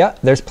here. Yeah,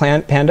 there's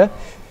Panda.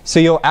 So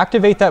you'll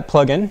activate that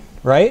plugin,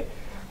 right?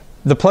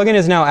 The plugin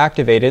is now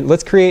activated.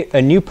 Let's create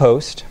a new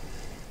post.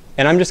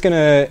 And I'm just going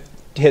to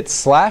hit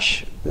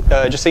slash.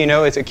 Just so you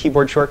know, it's a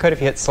keyboard shortcut. If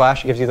you hit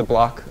slash, it gives you the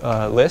block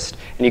list.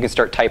 And you can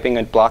start typing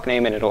a block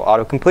name, and it'll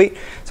autocomplete.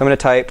 So I'm going to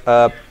type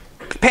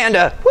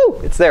Panda.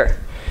 Woo! It's there.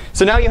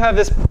 So now you have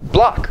this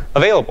block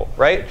available,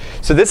 right?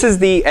 So this is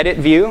the edit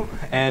view.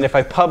 And if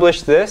I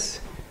publish this,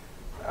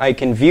 I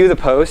can view the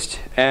post.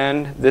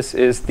 And this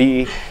is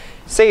the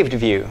saved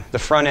view. The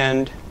front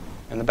end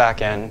and the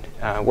back end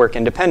work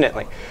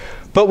independently.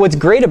 But what's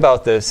great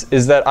about this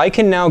is that I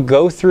can now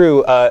go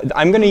through.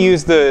 I'm going to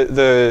use the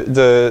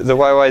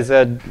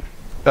YYZ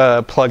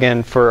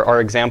plugin for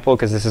our example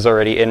because this is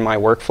already in my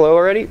workflow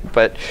already.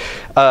 But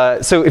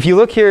so if you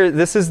look here,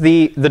 this is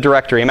the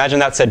directory. Imagine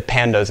that said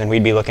pandas, and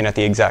we'd be looking at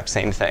the exact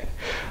same thing.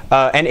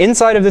 And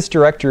inside of this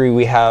directory,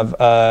 we have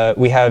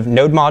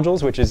node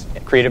modules, which is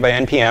created by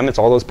npm. It's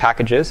all those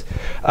packages.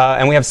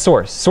 And we have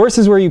source. Source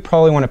is where you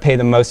probably want to pay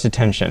the most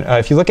attention.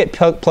 If you look at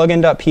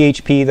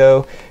plugin.php,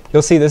 though,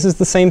 you'll see this is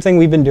the same thing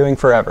we've been doing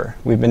forever.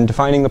 We've been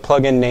defining the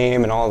plugin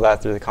name and all of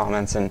that through the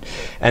comments, and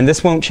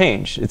this won't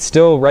change. It's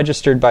still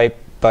registered by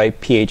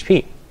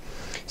PHP.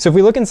 So if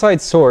we look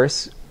inside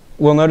source,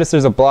 we'll notice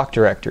there's a block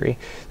directory.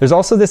 There's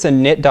also this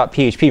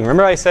init.php.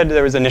 Remember I said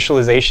there was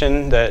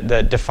initialization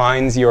that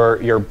defines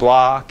your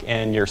block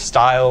and your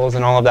styles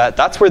and all of that?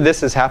 That's where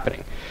this is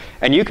happening.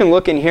 And you can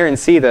look in here and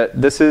see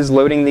that this is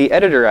loading the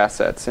editor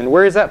assets. And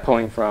where is that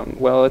pulling from?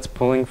 Well, it's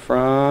pulling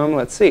from,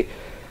 let's see,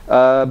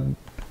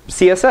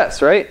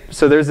 CSS, right?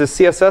 So there's this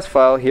CSS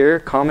file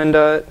here,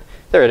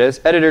 there it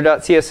is,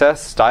 editor.css,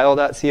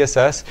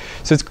 style.css.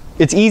 So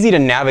it's easy to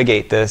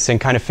navigate this and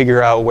kind of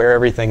figure out where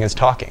everything is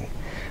talking.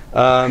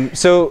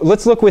 So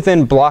let's look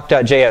within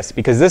block.js,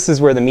 because this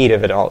is where the meat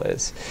of it all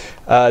is.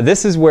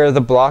 This is where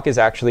the block is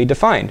actually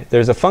defined.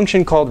 There's a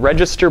function called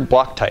register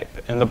block type,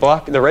 and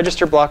the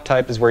register block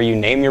type is where you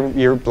name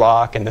your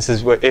block. And this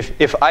is what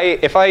if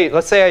I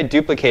let's say I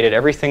duplicated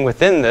everything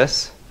within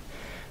this,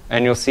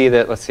 and you'll see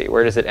that, let's see,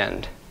 where does it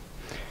end?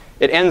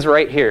 It ends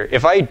right here.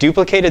 If I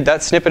duplicated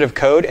that snippet of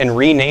code and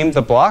renamed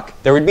the block,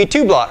 there would be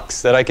 2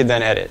 blocks that I could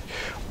then edit.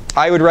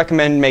 I would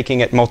recommend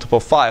making it multiple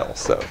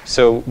files, though.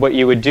 So what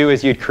you would do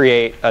is you'd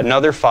create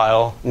another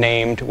file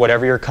named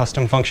whatever your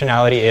custom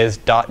functionality is,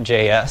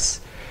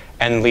 .js,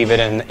 and leave it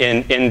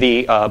in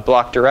the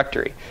block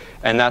directory.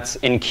 And that's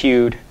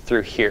enqueued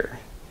through here.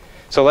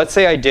 So let's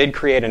say I did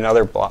create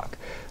another block.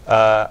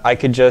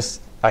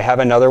 I have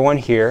another one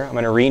here. I'm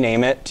going to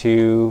rename it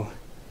to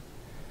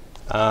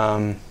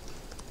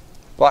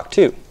block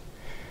 2.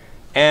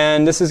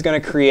 And this is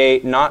going to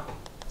create not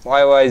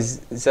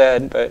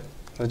YYZ, but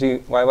we'll do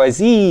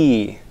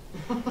YYZ.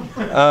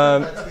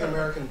 That's the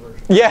American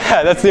version.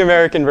 Yeah, that's the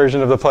American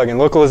version of the plugin.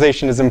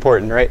 Localization is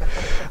important, right?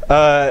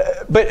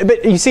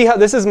 But you see how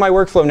this is my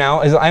workflow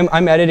now. Is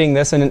I'm editing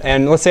this,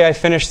 and let's say I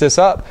finish this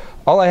up.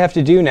 All I have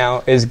to do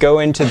now is go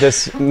into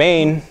this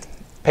main,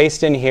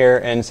 paste in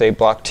here, and say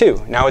block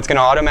 2. Now it's going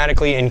to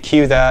automatically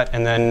enqueue that,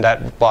 and then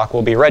that block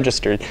will be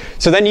registered.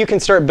 So then you can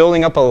start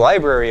building up a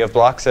library of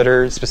blocks that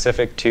are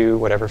specific to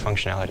whatever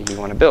functionality you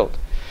want to build.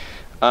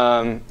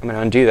 I'm going to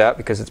undo that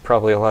because it's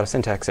probably a lot of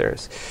syntax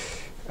errors.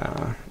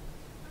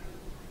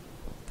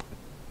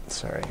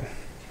 Sorry.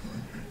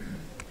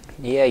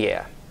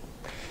 Yeah.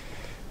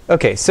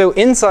 OK, so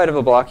inside of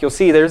a block, you'll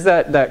see there's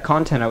that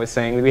content I was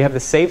saying. We have the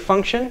save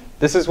function.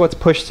 This is what's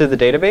pushed to the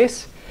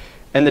database.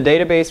 And the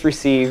database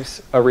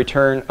receives a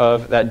return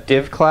of that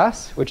div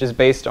class, which is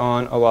based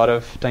on a lot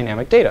of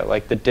dynamic data,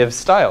 like the div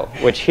style,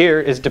 which here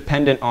is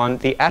dependent on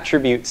the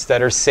attributes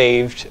that are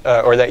saved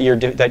or that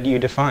you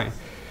define.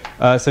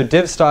 So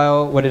div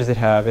style, what does it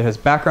have? It has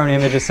background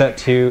image is set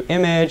to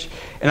image.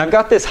 And I've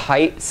got this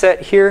height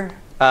set here.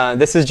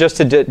 This is just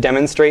to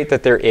demonstrate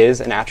that there is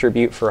an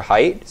attribute for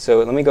height. So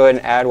let me go ahead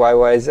and add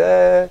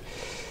YYZ.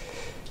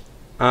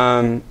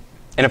 And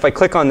if I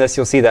click on this,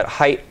 you'll see that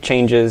height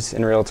changes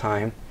in real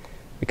time,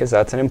 because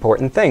that's an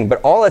important thing.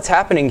 But all that's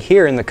happening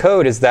here in the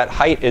code is that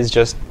height is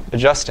just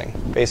adjusting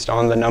based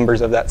on the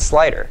numbers of that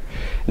slider.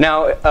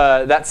 Now,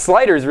 that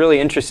slider is really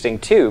interesting,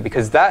 too,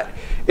 because that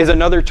is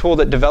another tool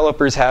that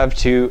developers have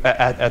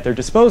at their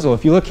disposal.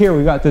 If you look here,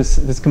 we've got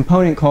this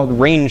component called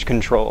range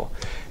control.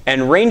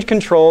 And range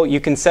control,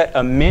 you can set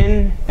a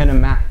min and a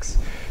max.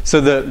 So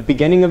the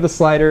beginning of the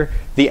slider,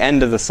 the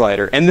end of the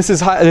slider. And this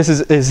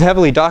is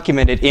heavily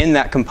documented in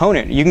that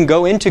component. You can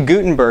go into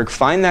Gutenberg,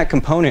 find that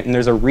component, and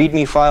there's a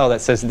README file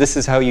that says this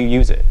is how you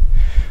use it.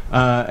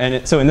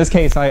 So in this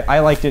case, I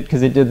liked it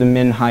because it did the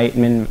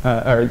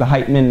or the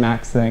height min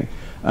max thing.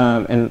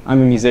 And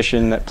I'm a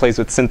musician that plays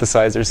with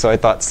synthesizers, so I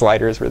thought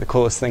sliders were the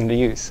coolest thing to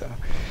use. So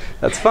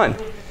that's fun.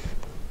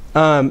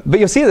 But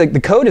you'll see that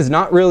the code is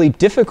not really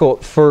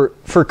difficult for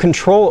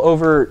control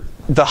over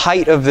the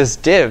height of this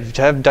div.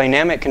 To have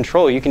dynamic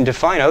control, you can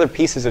define other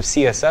pieces of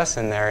CSS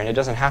in there, and it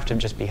doesn't have to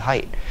just be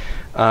height.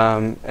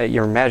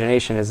 Your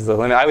imagination is the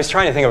limit. I was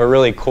trying to think of a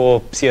really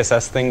cool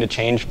CSS thing to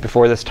change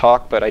before this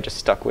talk, but I just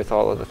stuck with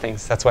all of the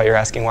things. That's why you're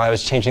asking why I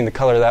was changing the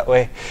color that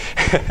way.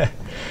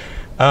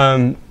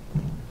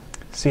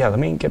 So yeah, let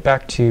me get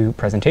back to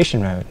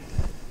presentation mode.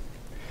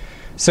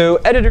 So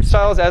editor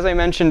styles, as I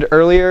mentioned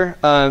earlier,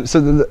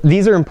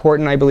 these are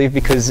important, I believe,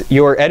 because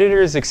your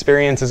editor's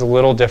experience is a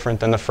little different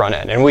than the front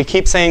end. And we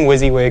keep saying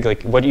WYSIWYG,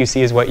 like what you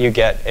see is what you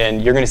get,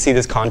 and you're going to see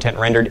this content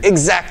rendered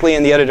exactly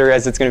in the editor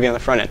as it's going to be on the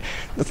front end.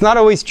 That's not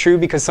always true,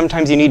 because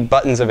sometimes you need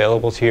buttons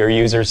available to your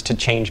users to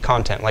change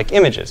content, like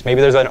images.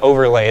 Maybe there's an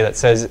overlay that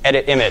says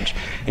edit image,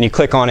 and you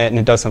click on it and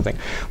it does something.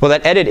 Well,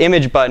 that edit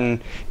image button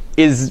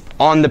is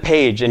on the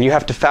page, and you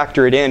have to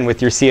factor it in with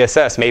your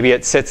CSS. Maybe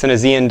it sits in a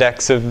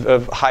z-index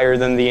of higher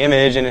than the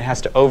image, and it has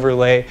to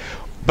overlay.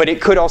 But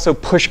it could also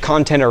push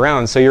content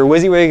around. So your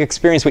WYSIWYG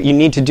experience, what you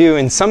need to do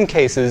in some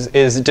cases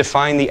is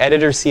define the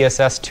editor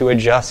CSS to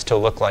adjust to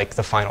look like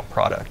the final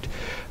product.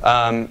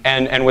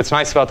 And what's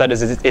nice about that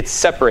is it's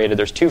separated.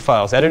 There's 2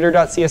 files,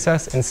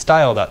 editor.css and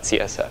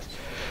style.css.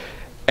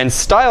 And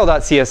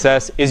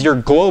style.css is your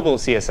global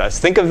CSS.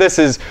 Think of this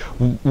as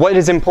what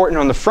is important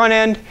on the front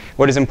end,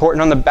 what is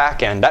important on the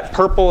back end. That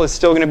purple is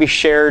still going to be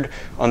shared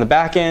on the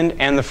back end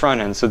and the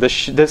front end. So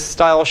this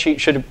style sheet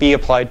should be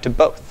applied to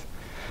both.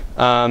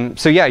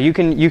 So yeah, you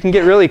can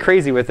get really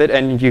crazy with it,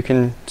 and you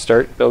can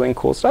start building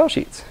cool style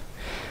sheets.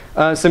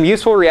 Some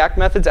useful React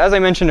methods. As I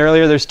mentioned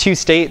earlier, there's two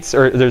states,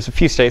 or there's a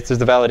few states. There's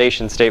the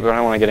validation state, but I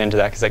don't want to get into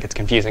that because that gets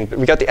confusing. But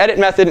we got the edit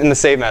method and the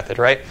save method,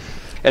 right?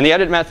 And the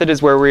edit method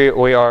is where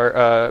we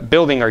are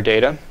building our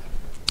data.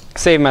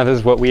 Save method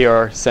is what we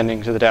are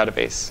sending to the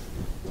database.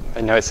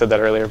 I know I said that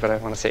earlier, but I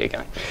want to say it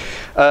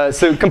again.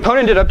 So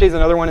component did update is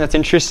another one that's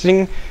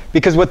interesting,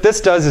 because what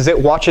this does is it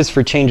watches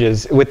for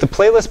changes. With the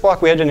playlist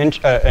block, we had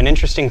an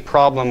interesting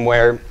problem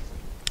where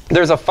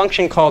there's a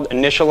function called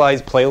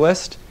initialize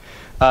playlist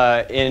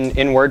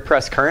in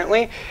WordPress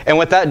currently. And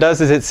what that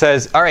does is it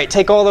says, all right,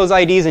 take all those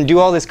IDs and do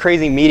all this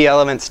crazy media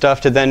element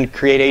stuff to then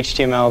create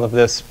HTML of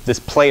this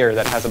player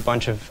that has a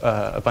bunch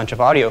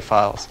of audio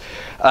files.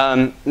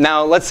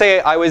 Now, let's say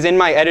I was in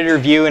my editor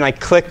view and I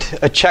clicked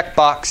a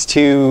checkbox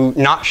to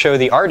not show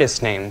the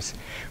artist names.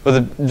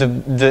 Well,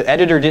 the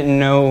editor didn't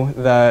know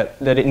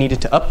that it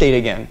needed to update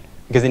again,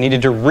 because it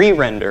needed to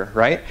re-render,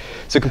 right?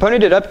 So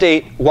component did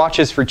update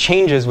watches for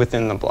changes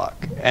within the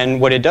block. And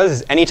what it does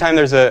is anytime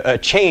there's a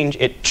change,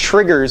 it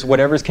triggers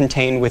whatever's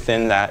contained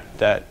within that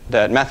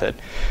method.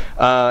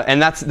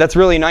 And that's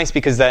really nice,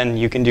 because then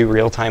you can do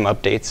real-time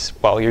updates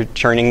while you're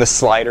churning the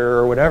slider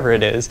or whatever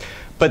it is.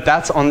 But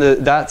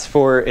that's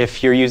for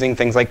if you're using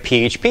things like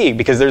PHP,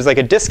 because there's like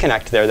a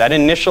disconnect there. That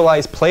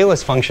initialize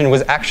playlist function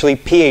was actually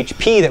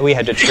PHP that we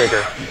had to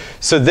trigger.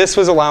 So this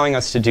was allowing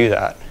us to do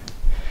that.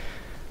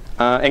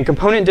 And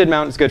component did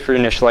mount is good for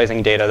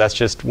initializing data. That's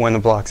just when the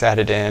block's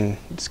added in.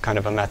 It's kind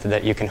of a method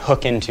that you can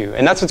hook into.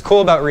 And that's what's cool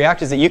about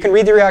React, is that you can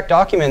read the React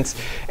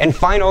documents and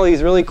find all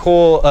these really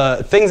cool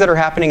things that are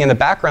happening in the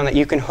background that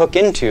you can hook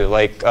into,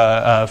 like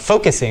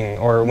focusing,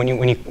 or when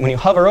you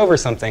hover over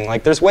something.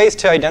 Like, there's ways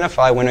to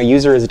identify when a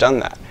user has done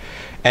that.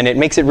 And it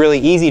makes it really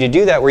easy to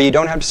do that, where you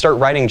don't have to start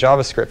writing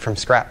JavaScript from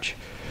scratch.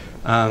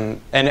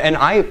 And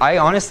I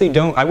honestly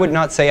I would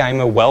not say I'm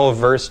a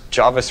well-versed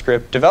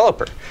JavaScript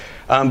developer.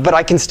 But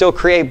I can still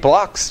create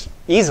blocks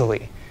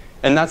easily.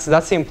 And that's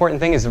the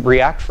important thing, is the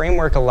React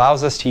framework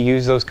allows us to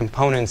use those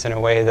components in a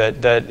way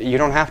that you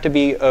don't have to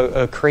be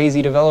a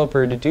crazy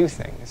developer to do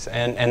things.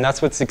 And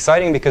that's what's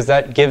exciting, because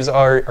that gives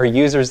our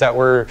users that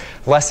were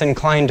less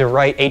inclined to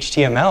write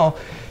HTML,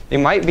 they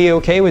might be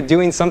OK with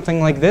doing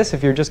something like this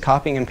if you're just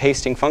copying and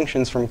pasting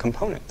functions from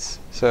components.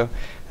 So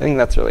I think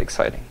that's really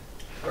exciting.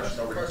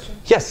 Question?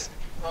 Yes?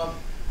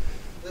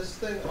 This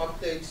thing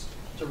updates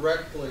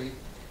directly.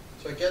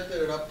 So I get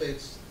that it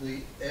updates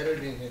the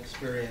editing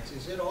experience.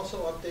 Is it also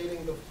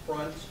updating the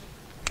front?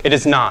 It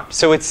is not.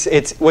 So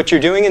it's what you're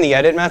doing in the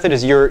edit method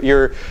is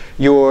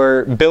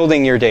you're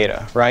building your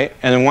data, right?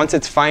 And then once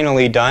it's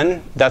finally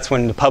done, that's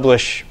when the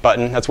publish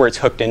button, that's where it's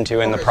hooked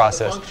into in the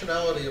process. So the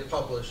functionality of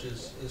publish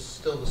is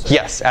still the same?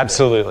 Yes,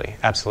 absolutely,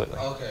 absolutely.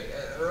 Okay.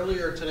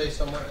 Earlier today,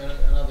 somewhere in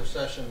another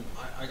session,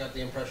 I got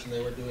the impression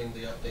they were doing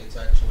the updates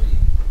actually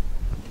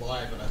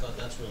live, and I thought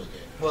that's really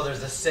good. Well,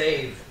 there's a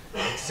save.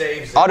 It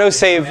saves.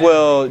 Autosave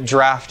will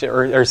draft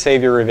or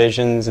save your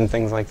revisions and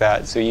things like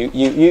that. So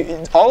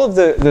all of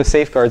the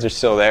safeguards are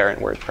still there in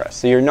WordPress.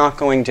 So you're not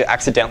going to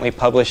accidentally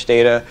publish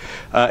data.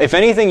 If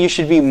anything, you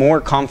should be more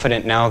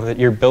confident now that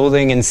you're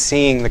building and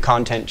seeing the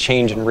content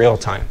change in real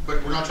time.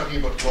 But we're not talking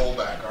about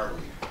rollback, are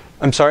we?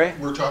 I'm sorry?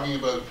 We're talking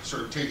about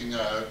sort of taking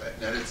an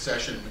edit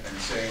session and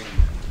saying,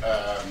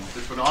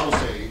 it's an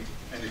autosave,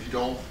 and if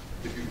you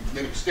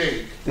make a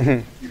mistake,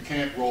 you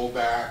can't roll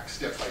back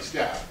step by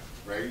step.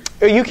 Right?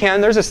 You can.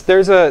 There's.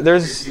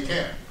 You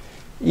can.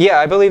 Yeah,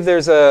 I believe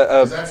there's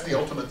a. That's the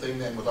ultimate thing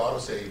then with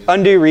autosave.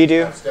 Undo,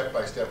 redo. Step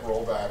by step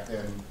rollback,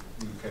 then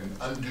you can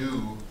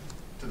undo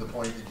to the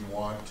point that you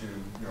want to,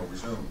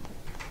 resume.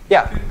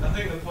 Yeah. I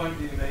think the point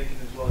that you're making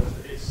as well is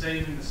that it's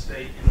saving the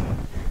state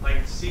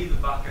in see the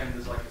back end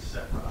as like a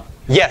separate app.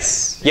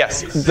 Yes.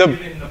 Yes. It's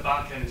saving in the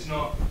back end. It's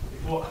not.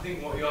 I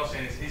think what you're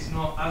saying is it's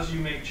not, as you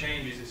make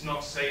changes, it's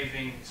not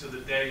saving to the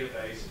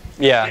database.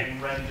 Yeah. It's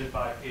getting rendered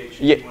by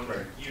PHP when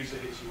the user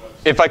hits your website.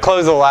 If I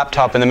close the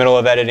laptop in the middle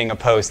of editing a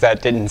post,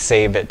 that didn't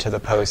save it to the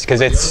post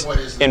because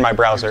it's in my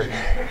browser. You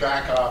can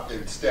back up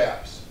in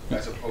steps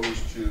as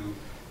opposed to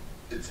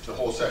it's the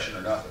whole session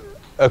or nothing.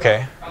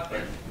 Okay.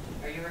 Okay.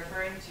 Are you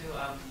referring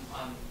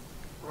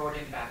to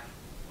rolling back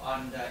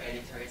on the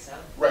editor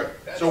itself? Right.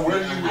 So where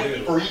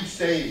you for each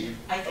save,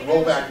 a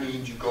rollback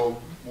means you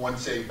go one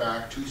save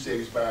back, two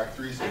saves back,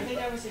 three saves back. I think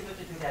I was able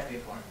to do that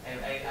before.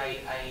 I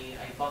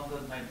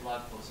bungled my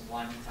blog post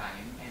one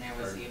time, and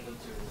I was able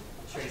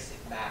to trace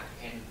it back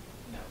and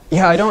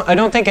Yeah, I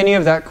don't think any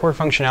of that core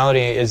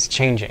functionality is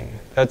changing.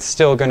 That's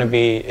still going to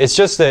be. It's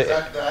just that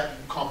that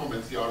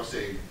complements the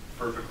autosave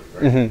perfectly,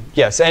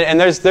 Yes, and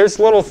there's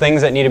little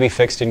things that need to be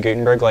fixed in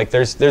Gutenberg. Like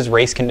there's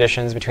race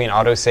conditions between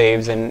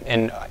autosaves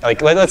and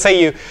like let's say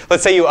you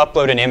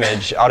upload an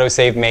image,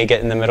 autosave may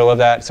get in the middle of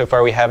that. So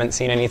far we haven't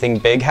seen anything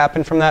big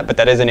happen from that, but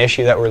that is an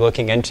issue that we're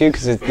looking into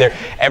because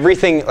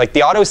everything like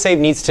the autosave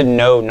needs to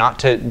know not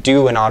to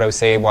do an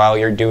autosave while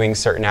you're doing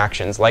certain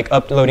actions, like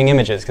uploading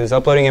images. Because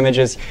uploading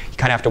images, you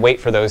kind of have to wait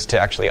for those to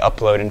actually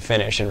upload and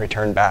finish and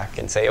return back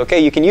and say, okay,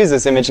 you can use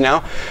this image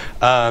now.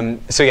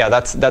 So yeah,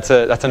 that's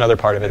another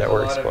part of it that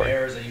we're exploring. A lot of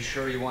errors. Are you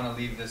sure you want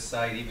to leave this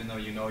site even though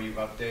you know you've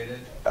updated?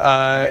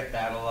 I get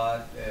that a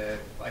lot.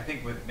 I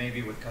think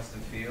maybe with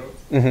custom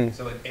fields.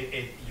 So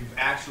you've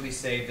actually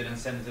saved it and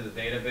sent it to the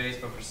database,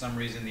 but for some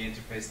reason the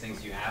interface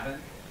thinks you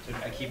haven't. So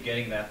I keep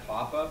getting that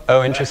pop-up.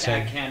 Oh, interesting.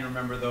 I can't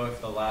remember though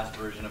if the last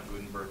version of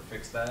Gutenberg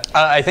fixed that.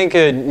 I think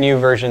new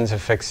versions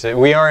have fixed it.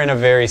 We are in a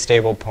very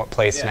stable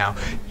place now.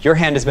 Your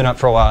hand has been up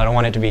for a while. I don't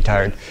want it to be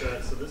tired.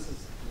 So this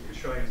is you're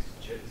showing.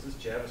 Is this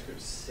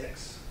JavaScript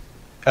 6?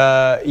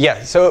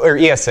 Yeah. So or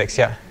ES6.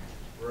 Yeah.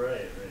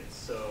 Right.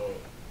 So,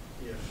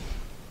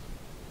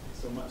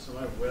 so my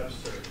web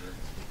server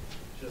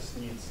just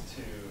needs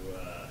to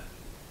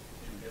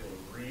be able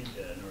to read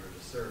that in order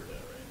to serve that,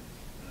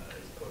 right?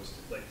 As opposed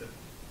to like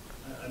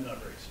I'm not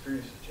very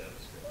experienced with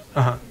JavaScript. So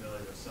I'm familiar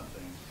with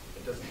something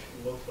that doesn't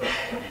look like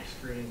a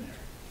screen there.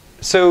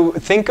 So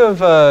think of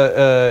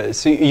the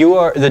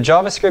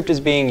JavaScript is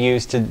being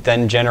used to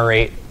then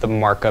generate the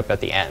markup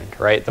at the end,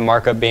 right? The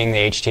markup being the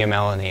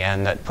HTML in the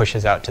end that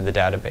pushes out to the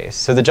database.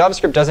 So the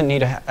JavaScript doesn't need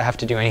to have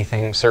to do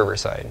anything server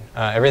side.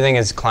 Everything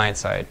is client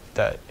side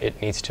that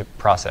it needs to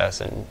process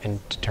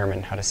and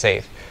determine how to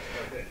save.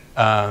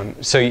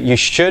 So you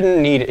shouldn't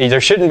need.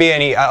 There shouldn't be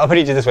any. I'll put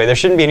it this way: there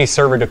shouldn't be any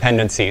server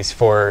dependencies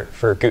for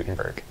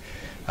Gutenberg.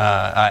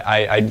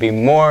 I'd be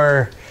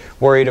more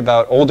worried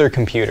about older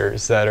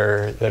computers that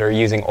are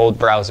using old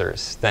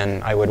browsers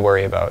than I would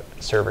worry about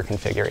server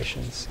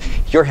configurations.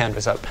 Your hand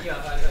was up. Yeah,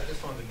 I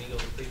just wanted to needle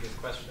the previous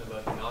question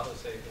about the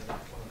autosave and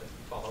wanted to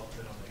follow up a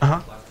bit on the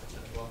last question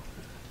as well.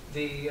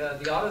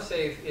 The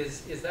autosave,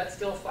 is that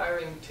still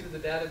firing to the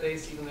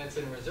database even though it's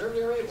in a reserved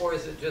area, or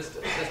is it just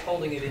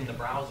holding it in the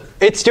browser?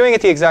 It's doing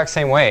it the exact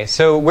same way.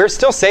 So we're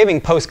still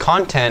saving post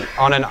content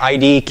on an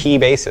ID key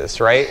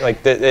basis, right?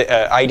 Like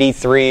the ID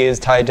 3 is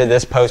tied to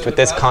this post with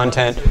this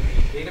content.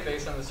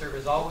 Database on the server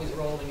is always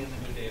rolling in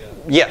the new data.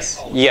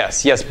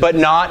 Yes, but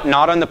not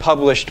on the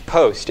published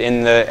post,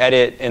 in the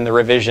edit, in the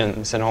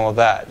revisions, and all of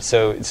that.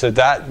 So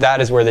that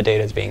is where the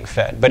data is being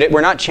fed. But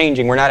we're not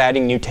changing. We're not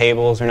adding new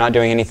tables. We're not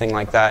doing anything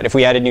like that. If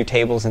we added new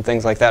tables and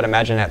things like that,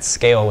 imagine at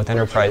scale with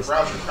enterprise. So the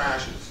browser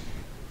crashes.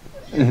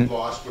 You've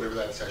lost whatever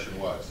that session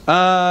was.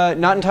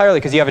 Not entirely,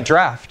 because you have a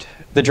draft.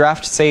 The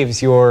draft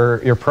saves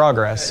your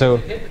progress. So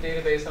if you hit the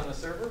database on the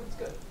server, it's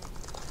good.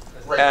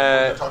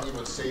 Right. We're talking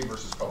about save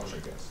versus publish, I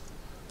guess.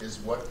 Is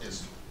what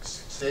is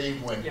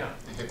save when you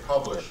hit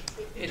publish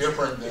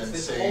different than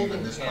save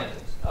in this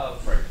context?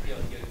 Of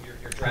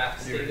your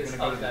draft status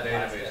of that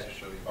database.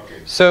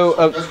 Okay. So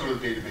it does go to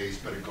the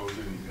database, but it goes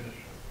in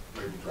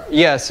label draft.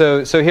 Yeah.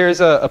 So here's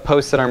a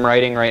post that I'm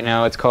writing right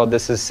now. It's called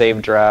 "This is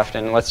Saved Draft,"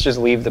 and let's just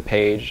leave the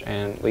page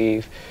and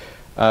leave.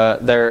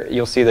 There,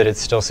 you'll see that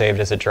it's still saved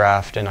as a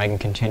draft, and I can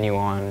continue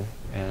on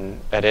and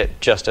edit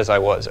just as I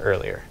was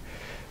earlier.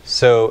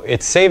 So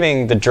it's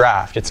saving the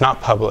draft. It's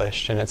not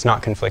published, and it's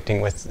not conflicting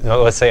with,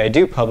 let's say I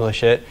do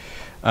publish it.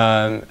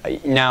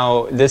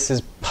 Now, this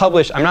is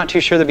published. I'm not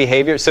too sure the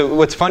behavior. So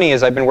what's funny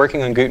is I've been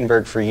working on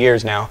Gutenberg for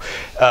years now,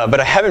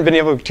 but I haven't been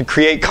able to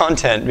create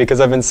content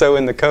because I've been so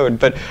in the code.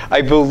 But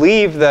I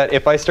believe that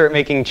if I start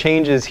making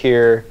changes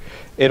here,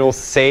 it'll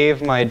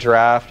save my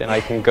draft, and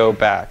I can go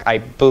back. I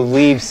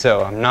believe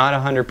so. I'm not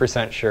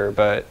 100% sure,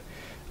 but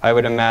I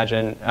would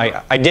imagine.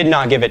 I did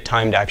not give it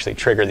time to actually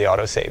trigger the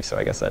autosave, so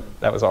I guess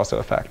that was also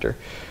a factor.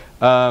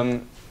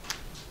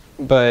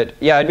 But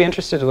yeah, I'd be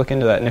interested to look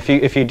into that. And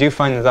if you do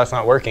find that that's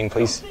not working,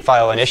 please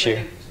file an issue.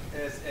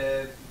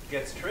 It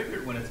gets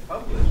triggered when it's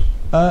published.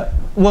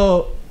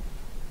 Well,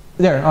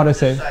 there,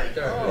 autosave.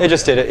 It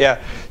just did it,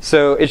 yeah.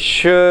 So it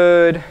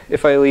should,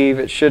 if I leave,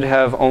 it should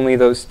have only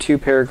those 2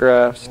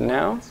 paragraphs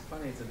now. It's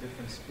funny, it's a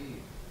different speed.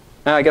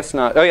 No, I guess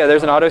not. Oh yeah,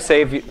 there's an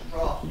autosave.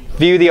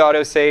 View the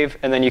autosave,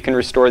 and then you can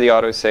restore the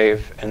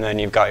autosave, and then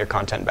you've got your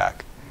content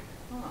back.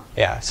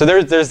 Yeah, so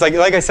there's like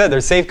I said,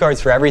 there's safeguards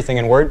for everything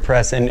in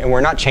WordPress, and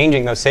we're not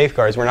changing those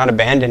safeguards. We're not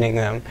abandoning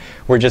them.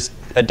 We're just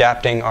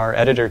adapting our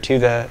editor to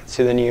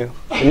the new.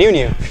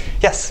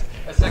 Yes.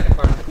 A second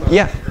part of the question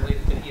Yeah.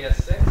 related to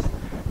ES6.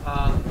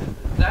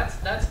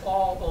 That's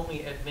all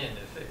only admin.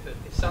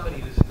 If somebody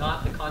who's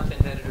not the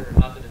content editor,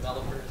 not the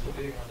developer, is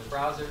doing it on the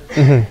browser,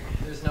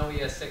 there's no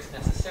ES6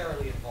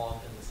 necessarily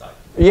involved in the site.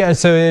 Yeah,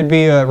 so it'd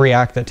be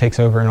React that takes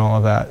over and all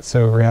of that.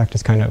 So React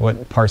is kind of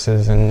what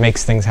parses and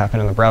makes things happen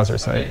on the browser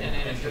side.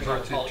 And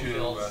converts it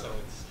to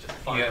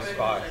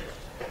ES5.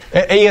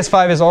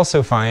 ES5 is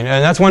also fine,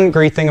 and that's one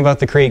great thing about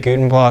the Create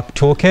Gutenblock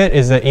toolkit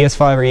is that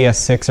ES5 or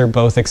ES6 are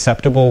both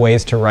acceptable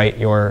ways to write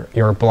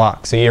your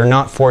block. So you're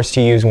not forced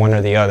to use one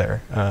or the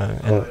other.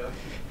 And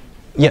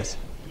yes.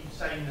 You're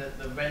saying that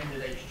the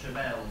rendered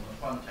HTML on the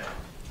front end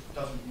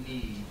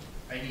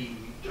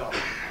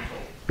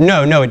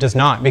No, it does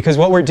not. Because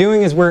what we're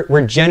doing is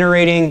we're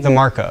generating the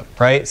markup,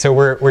 right? So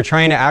we're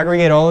trying to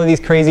aggregate all of these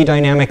crazy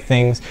dynamic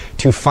things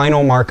to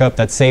final markup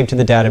that's saved to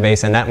the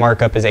database, and that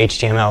markup is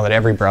HTML that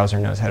every browser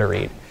knows how to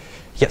read.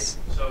 Yes?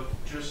 So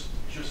just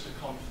to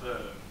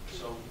confirm,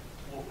 so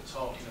what we're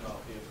talking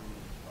about here from,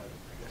 like,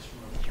 I guess from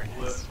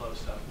a workflow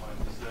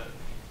standpoint is that,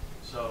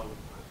 so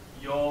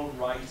you're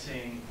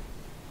writing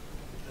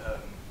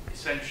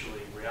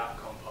essentially React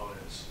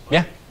components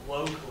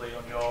locally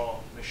on your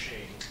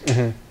machine,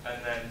 and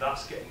then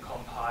that's getting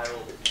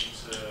compiled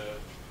into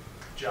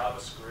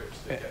JavaScript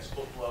that gets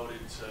uploaded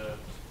to the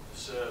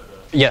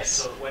server. Yes.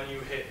 So when you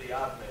hit the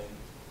admin,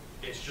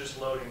 it's just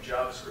loading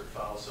JavaScript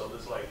files, so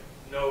there's like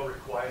no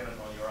requirement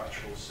on your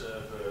actual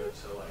server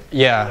to like do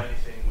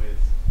anything with,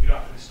 you don't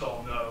have to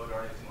install Node or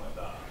anything like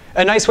that.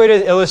 A nice way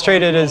to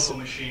illustrate it is,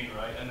 machine,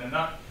 right? And then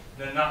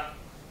that,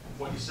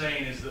 what you're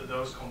saying is that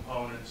those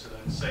components are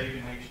then saved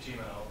in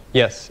HTML.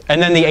 yes,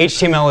 and then the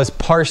HTML is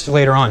parsed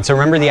later on. So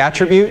remember the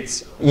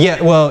attributes?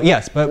 Yeah, well,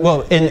 yes, but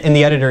in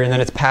the editor, and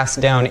then it's passed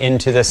down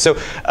into this. So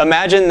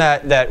imagine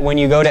that when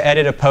you go to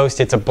edit a post,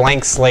 it's a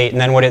blank slate,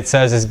 and then what it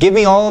says is, give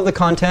me all of the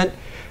content,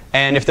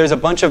 and if there's a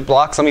bunch of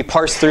blocks, let me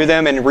parse through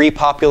them and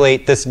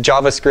repopulate this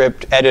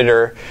JavaScript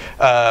editor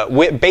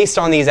based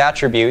on these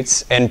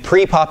attributes and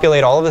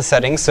pre-populate all of the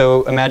settings.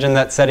 So imagine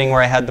that setting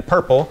where I had the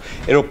purple.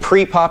 It'll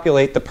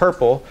pre-populate the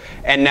purple,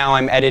 and now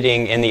I'm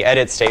editing in the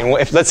edit state. And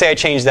if, let's say I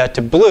change that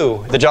to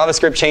blue, the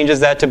JavaScript changes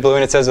that to blue,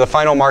 and it says the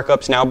final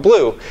markup's now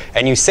blue.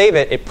 And you save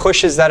it, it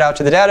pushes that out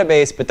to the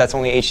database, but that's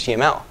only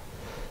HTML.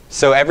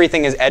 So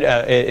everything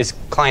is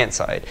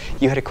client-side.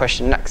 You had a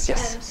question next,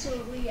 yes?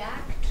 So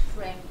React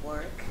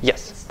framework,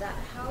 yes. Is that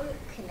how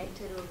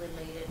connected or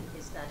related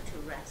is that to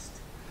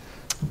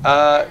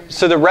REST?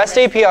 So the REST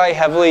API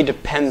heavily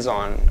depends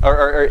on,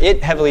 or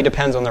it heavily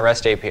depends on the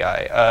REST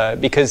API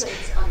because. So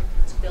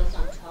it's built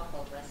on top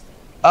of REST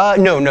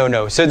API?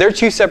 No. So they're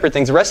two separate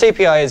things. REST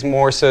API is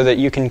more so that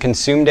you can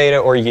consume data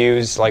or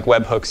use like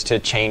webhooks to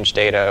change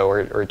data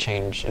or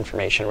change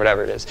information,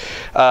 whatever it is.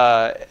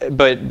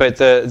 But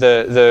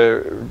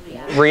the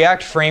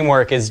React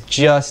framework is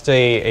just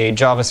a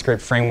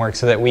JavaScript framework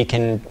so that we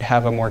can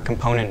have a more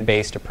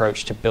component-based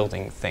approach to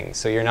building things.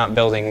 So you're not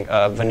building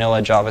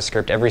vanilla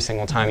JavaScript every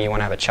single time you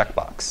want to have a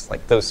checkbox,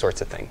 like those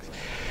sorts of things.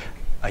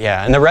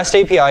 Yeah, and the REST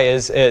API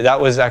is, that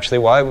was actually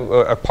why,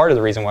 or part of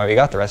the reason why we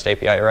got the REST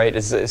API, right,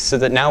 is so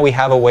that now we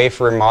have a way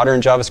for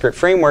modern JavaScript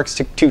frameworks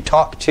to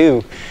talk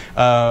to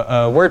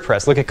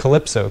WordPress. Look at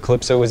Calypso.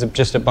 Calypso was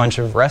just a bunch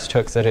of REST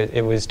hooks that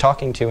it was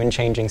talking to and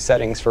changing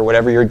settings for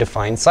whatever your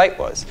defined site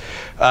was.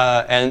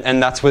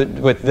 And that's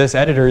what this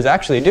editor is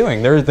actually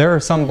doing. There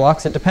are some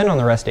blocks that depend on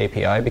the REST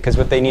API because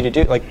what they need to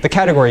do, like the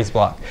categories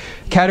block.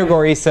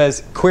 Category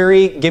says,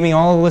 query, give me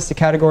all the list of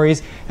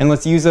categories, and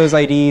let's use those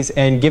IDs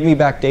and give me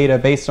back data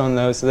based on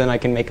those so then I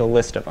can make a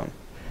list of them.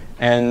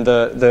 And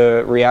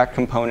the React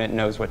component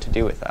knows what to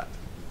do with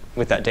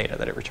that data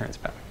that it returns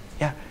back.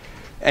 Yeah.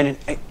 And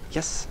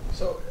yes?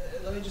 So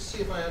let me just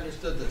see if I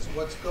understood this.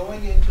 What's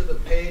going into the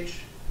page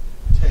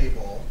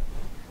table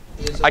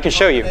is a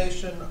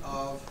combination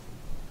of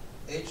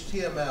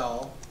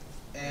HTML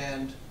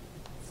and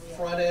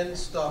front-end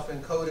stuff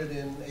encoded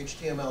in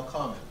HTML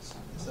comments.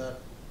 Is that?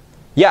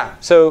 Yeah,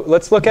 so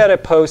let's look at a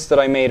post that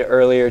I made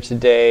earlier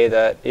today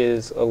that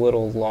is a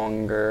little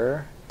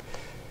longer.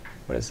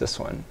 What is this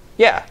one?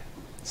 Yeah,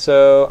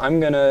 so I'm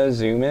going to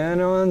zoom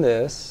in on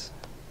this.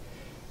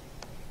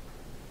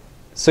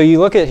 So you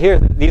look at here,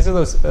 these are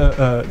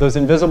those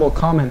invisible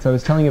comments I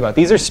was telling you about.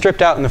 These are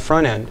stripped out in the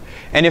front end.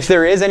 And if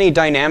there is any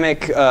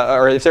dynamic,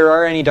 or if there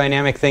are any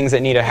dynamic things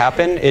that need to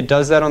happen, it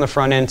does that on the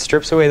front end,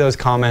 strips away those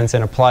comments,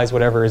 and applies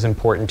whatever is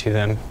important to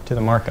them to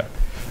the markup.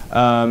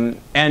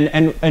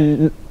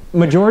 And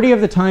majority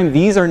of the time,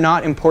 these are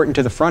not important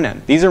to the front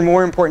end. These are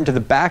more important to the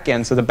back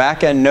end. So the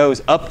back end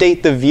knows,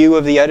 update the view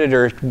of the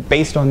editor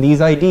based on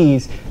these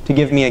IDs to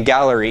give me a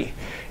gallery,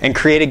 and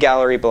create a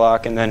gallery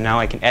block, and then now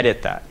I can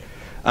edit that.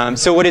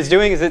 So what it's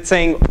doing is it's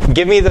saying,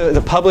 give me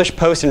the published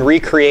post and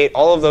recreate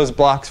all of those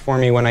blocks for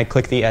me when I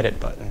click the edit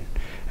button.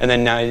 And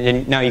then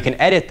now you can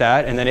edit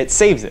that, and then it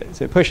saves it.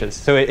 So it pushes.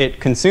 So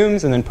it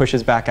consumes and then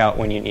pushes back out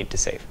when you need to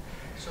save.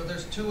 So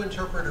there's two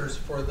interpreters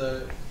for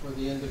the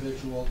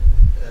individual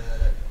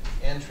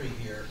entry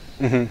here.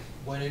 Mm-hmm.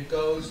 When it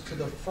goes to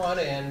the front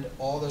end,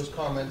 all those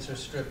comments are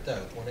stripped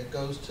out. When it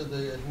goes to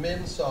the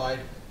admin side,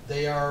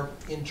 they are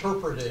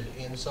interpreted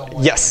in some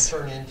way and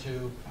turn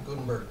into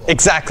Gutenberg blocks.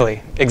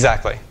 Exactly.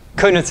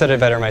 Couldn't have said it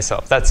better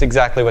myself. That's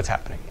exactly what's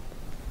happening.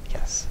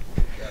 Yes.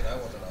 Yeah, that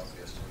wasn't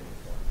obvious to me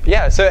before.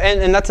 Yeah, so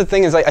and that's the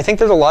thing is I think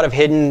there's a lot of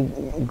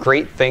hidden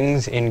great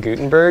things in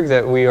Gutenberg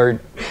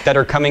that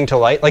are coming to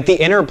light. Like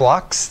the inner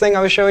blocks thing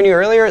I was showing you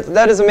earlier,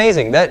 that is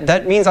amazing.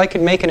 That means I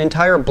could make an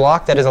entire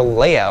block that is a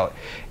layout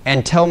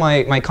and tell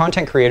my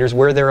content creators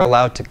where they're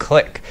allowed to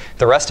click.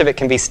 The rest of it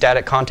can be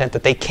static content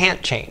that they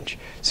can't change.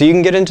 So you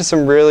can get into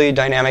some really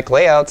dynamic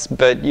layouts,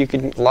 but you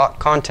can lock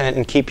content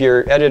and keep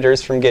your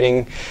editors from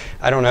getting,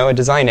 I don't know, a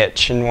design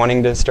itch and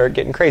wanting to start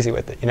getting crazy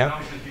with it, you know? That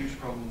was a huge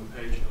problem with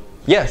page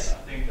builders. Yes. I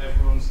think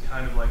everyone's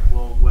kind of like,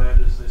 well, where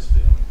does this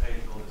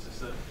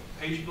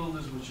page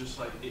builders was just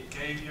like, it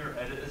gave your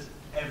editors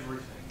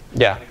everything.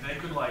 Yeah. Like they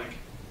could like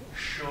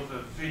shove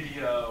a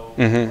video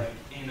like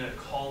in a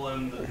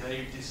column that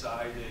they've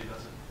decided,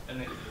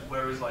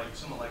 whereas like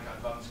something like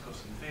Advanced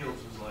Custom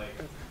Fields was like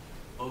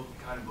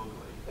kind of ugly.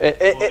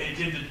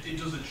 It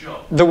does a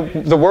job.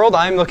 The world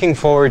I'm looking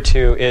forward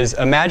to is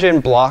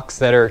imagine blocks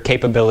that are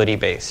capability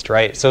based,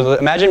 right? So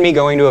imagine me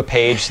going to a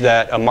page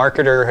that a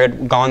marketer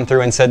had gone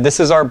through and said,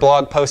 this is our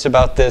blog post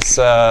about this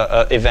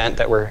event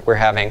that we're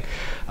having.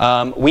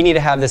 We need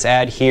to have this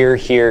ad here,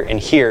 here, and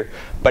here.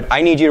 But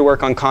I need you to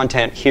work on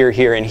content here,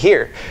 here, and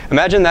here.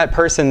 Imagine that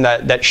person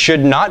that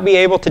should not be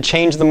able to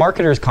change the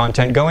marketer's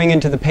content going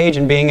into the page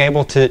and being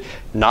able to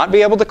not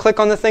be able to click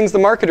on the things the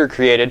marketer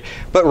created,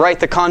 but write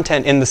the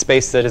content in the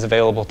space that is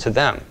available to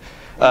them.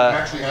 You can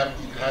actually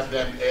have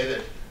them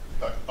edit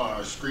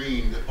on a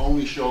screen that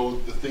only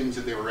showed the things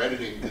that they were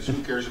editing, because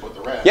who cares about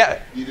the rest?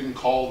 Yeah. You didn't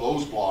call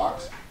those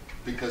blocks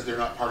because they're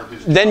not part of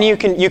his Then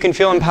job. you can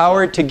feel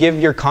empowered to give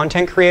your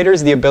content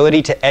creators the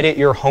ability to edit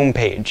your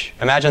homepage.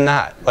 Imagine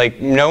that. Like,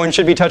 no one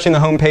should be touching the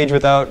homepage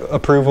without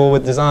approval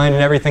with design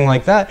and everything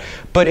like that.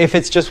 But if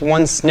it's just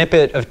one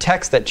snippet of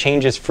text that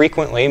changes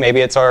frequently, maybe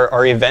it's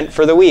our event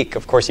for the week.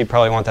 Of course, you'd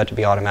probably want that to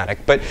be automatic.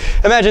 But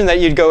imagine that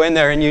you'd go in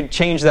there and you'd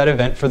change that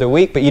event for the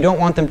week, but you don't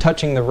want them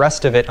touching the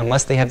rest of it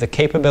unless they have the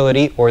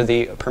capability or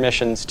the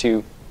permissions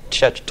to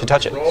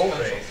touch it.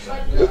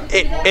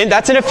 And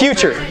that's in a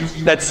future.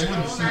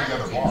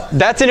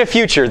 That's in a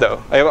future,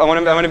 though. I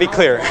want to be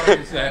clear.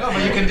 No,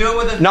 but you can do it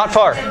with a not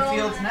far.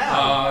 Fields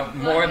now.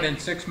 More than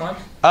 6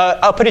 months?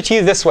 I'll put it to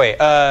you this way.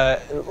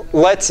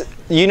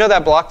 You know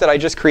that block that I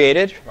just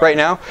created right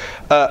now?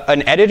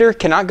 An editor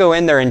cannot go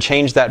in there and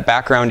change that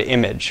background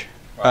image.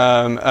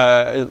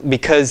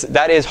 Because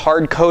that is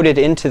hard-coded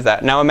into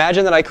that. Now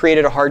imagine that I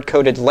created a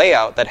hard-coded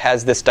layout that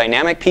has this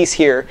dynamic piece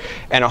here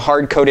and a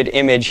hard-coded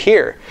image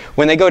here.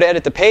 When they go to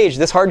edit the page,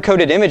 this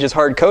hard-coded image is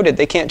hard-coded.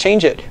 They can't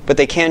change it, but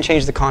they can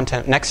change the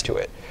content next to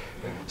it.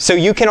 So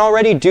you can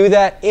already do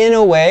that in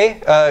a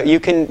way. You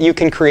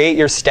can create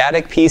your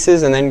static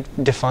pieces and then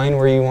define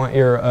where you want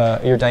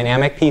your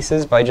dynamic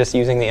pieces by just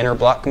using the inner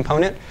block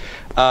component.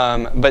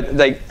 But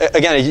like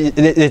again,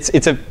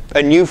 it's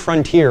a new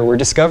frontier. We're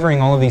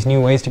discovering all of these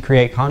new ways to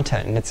create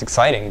content, and it's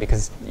exciting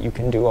because you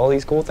can do all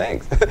these cool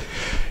things.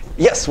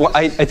 Yes, well,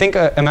 I think,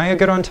 am I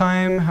good on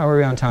time? How are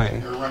we on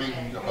time? You're running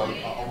about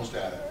almost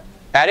at it.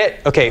 At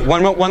it? Okay,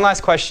 one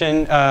last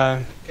question.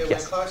 Okay,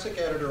 yes. when Classic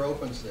Editor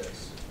opens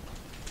this,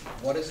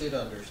 what does it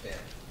understand?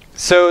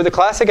 So the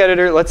Classic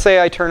Editor, let's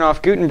say I turn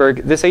off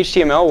Gutenberg, this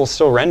HTML will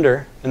still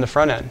render in the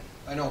front end.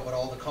 I know, but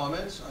all the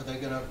comments, are they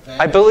going to vanish?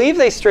 I believe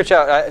they stripped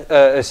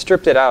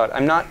it out.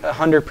 I'm not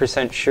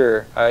 100%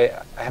 sure. I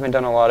haven't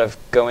done a lot of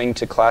going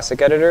to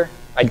Classic Editor.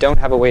 I don't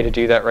have a way to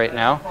do that right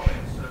now.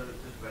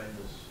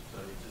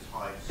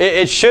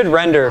 It should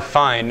render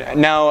fine.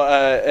 Now,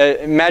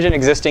 imagine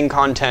existing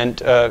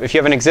content. If you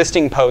have an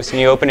existing post and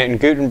you open it in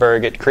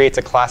Gutenberg, it creates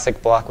a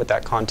classic block with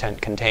that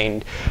content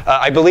contained.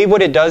 I believe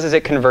what it does is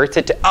it converts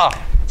it to,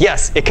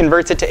 yes, it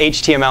converts it to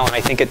HTML, and I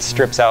think it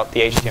strips out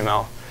the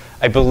HTML.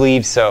 I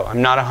believe so.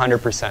 I'm not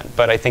 100%,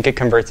 but I think it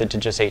converts it to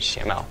just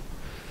HTML.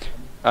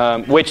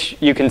 Which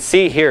you can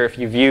see here if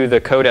you view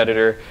the code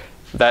editor,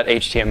 that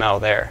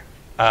HTML there.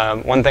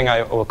 One thing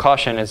I will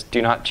caution is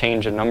do not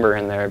change a number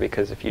in there,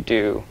 because if you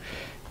do,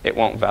 it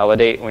won't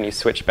validate when you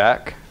switch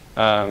back,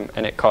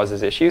 and it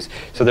causes issues.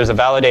 So there's a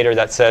validator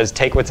that says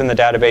take what's in the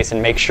database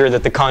and make sure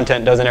that the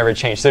content doesn't ever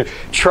change. So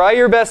try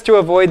your best to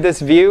avoid this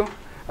view,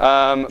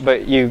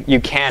 but you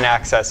can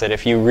access it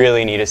if you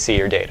really need to see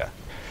your data.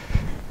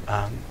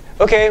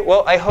 Okay,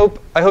 well, I hope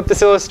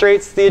this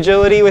illustrates the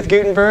agility with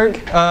Gutenberg.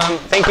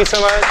 Thank you so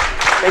much.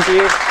 Thank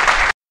you.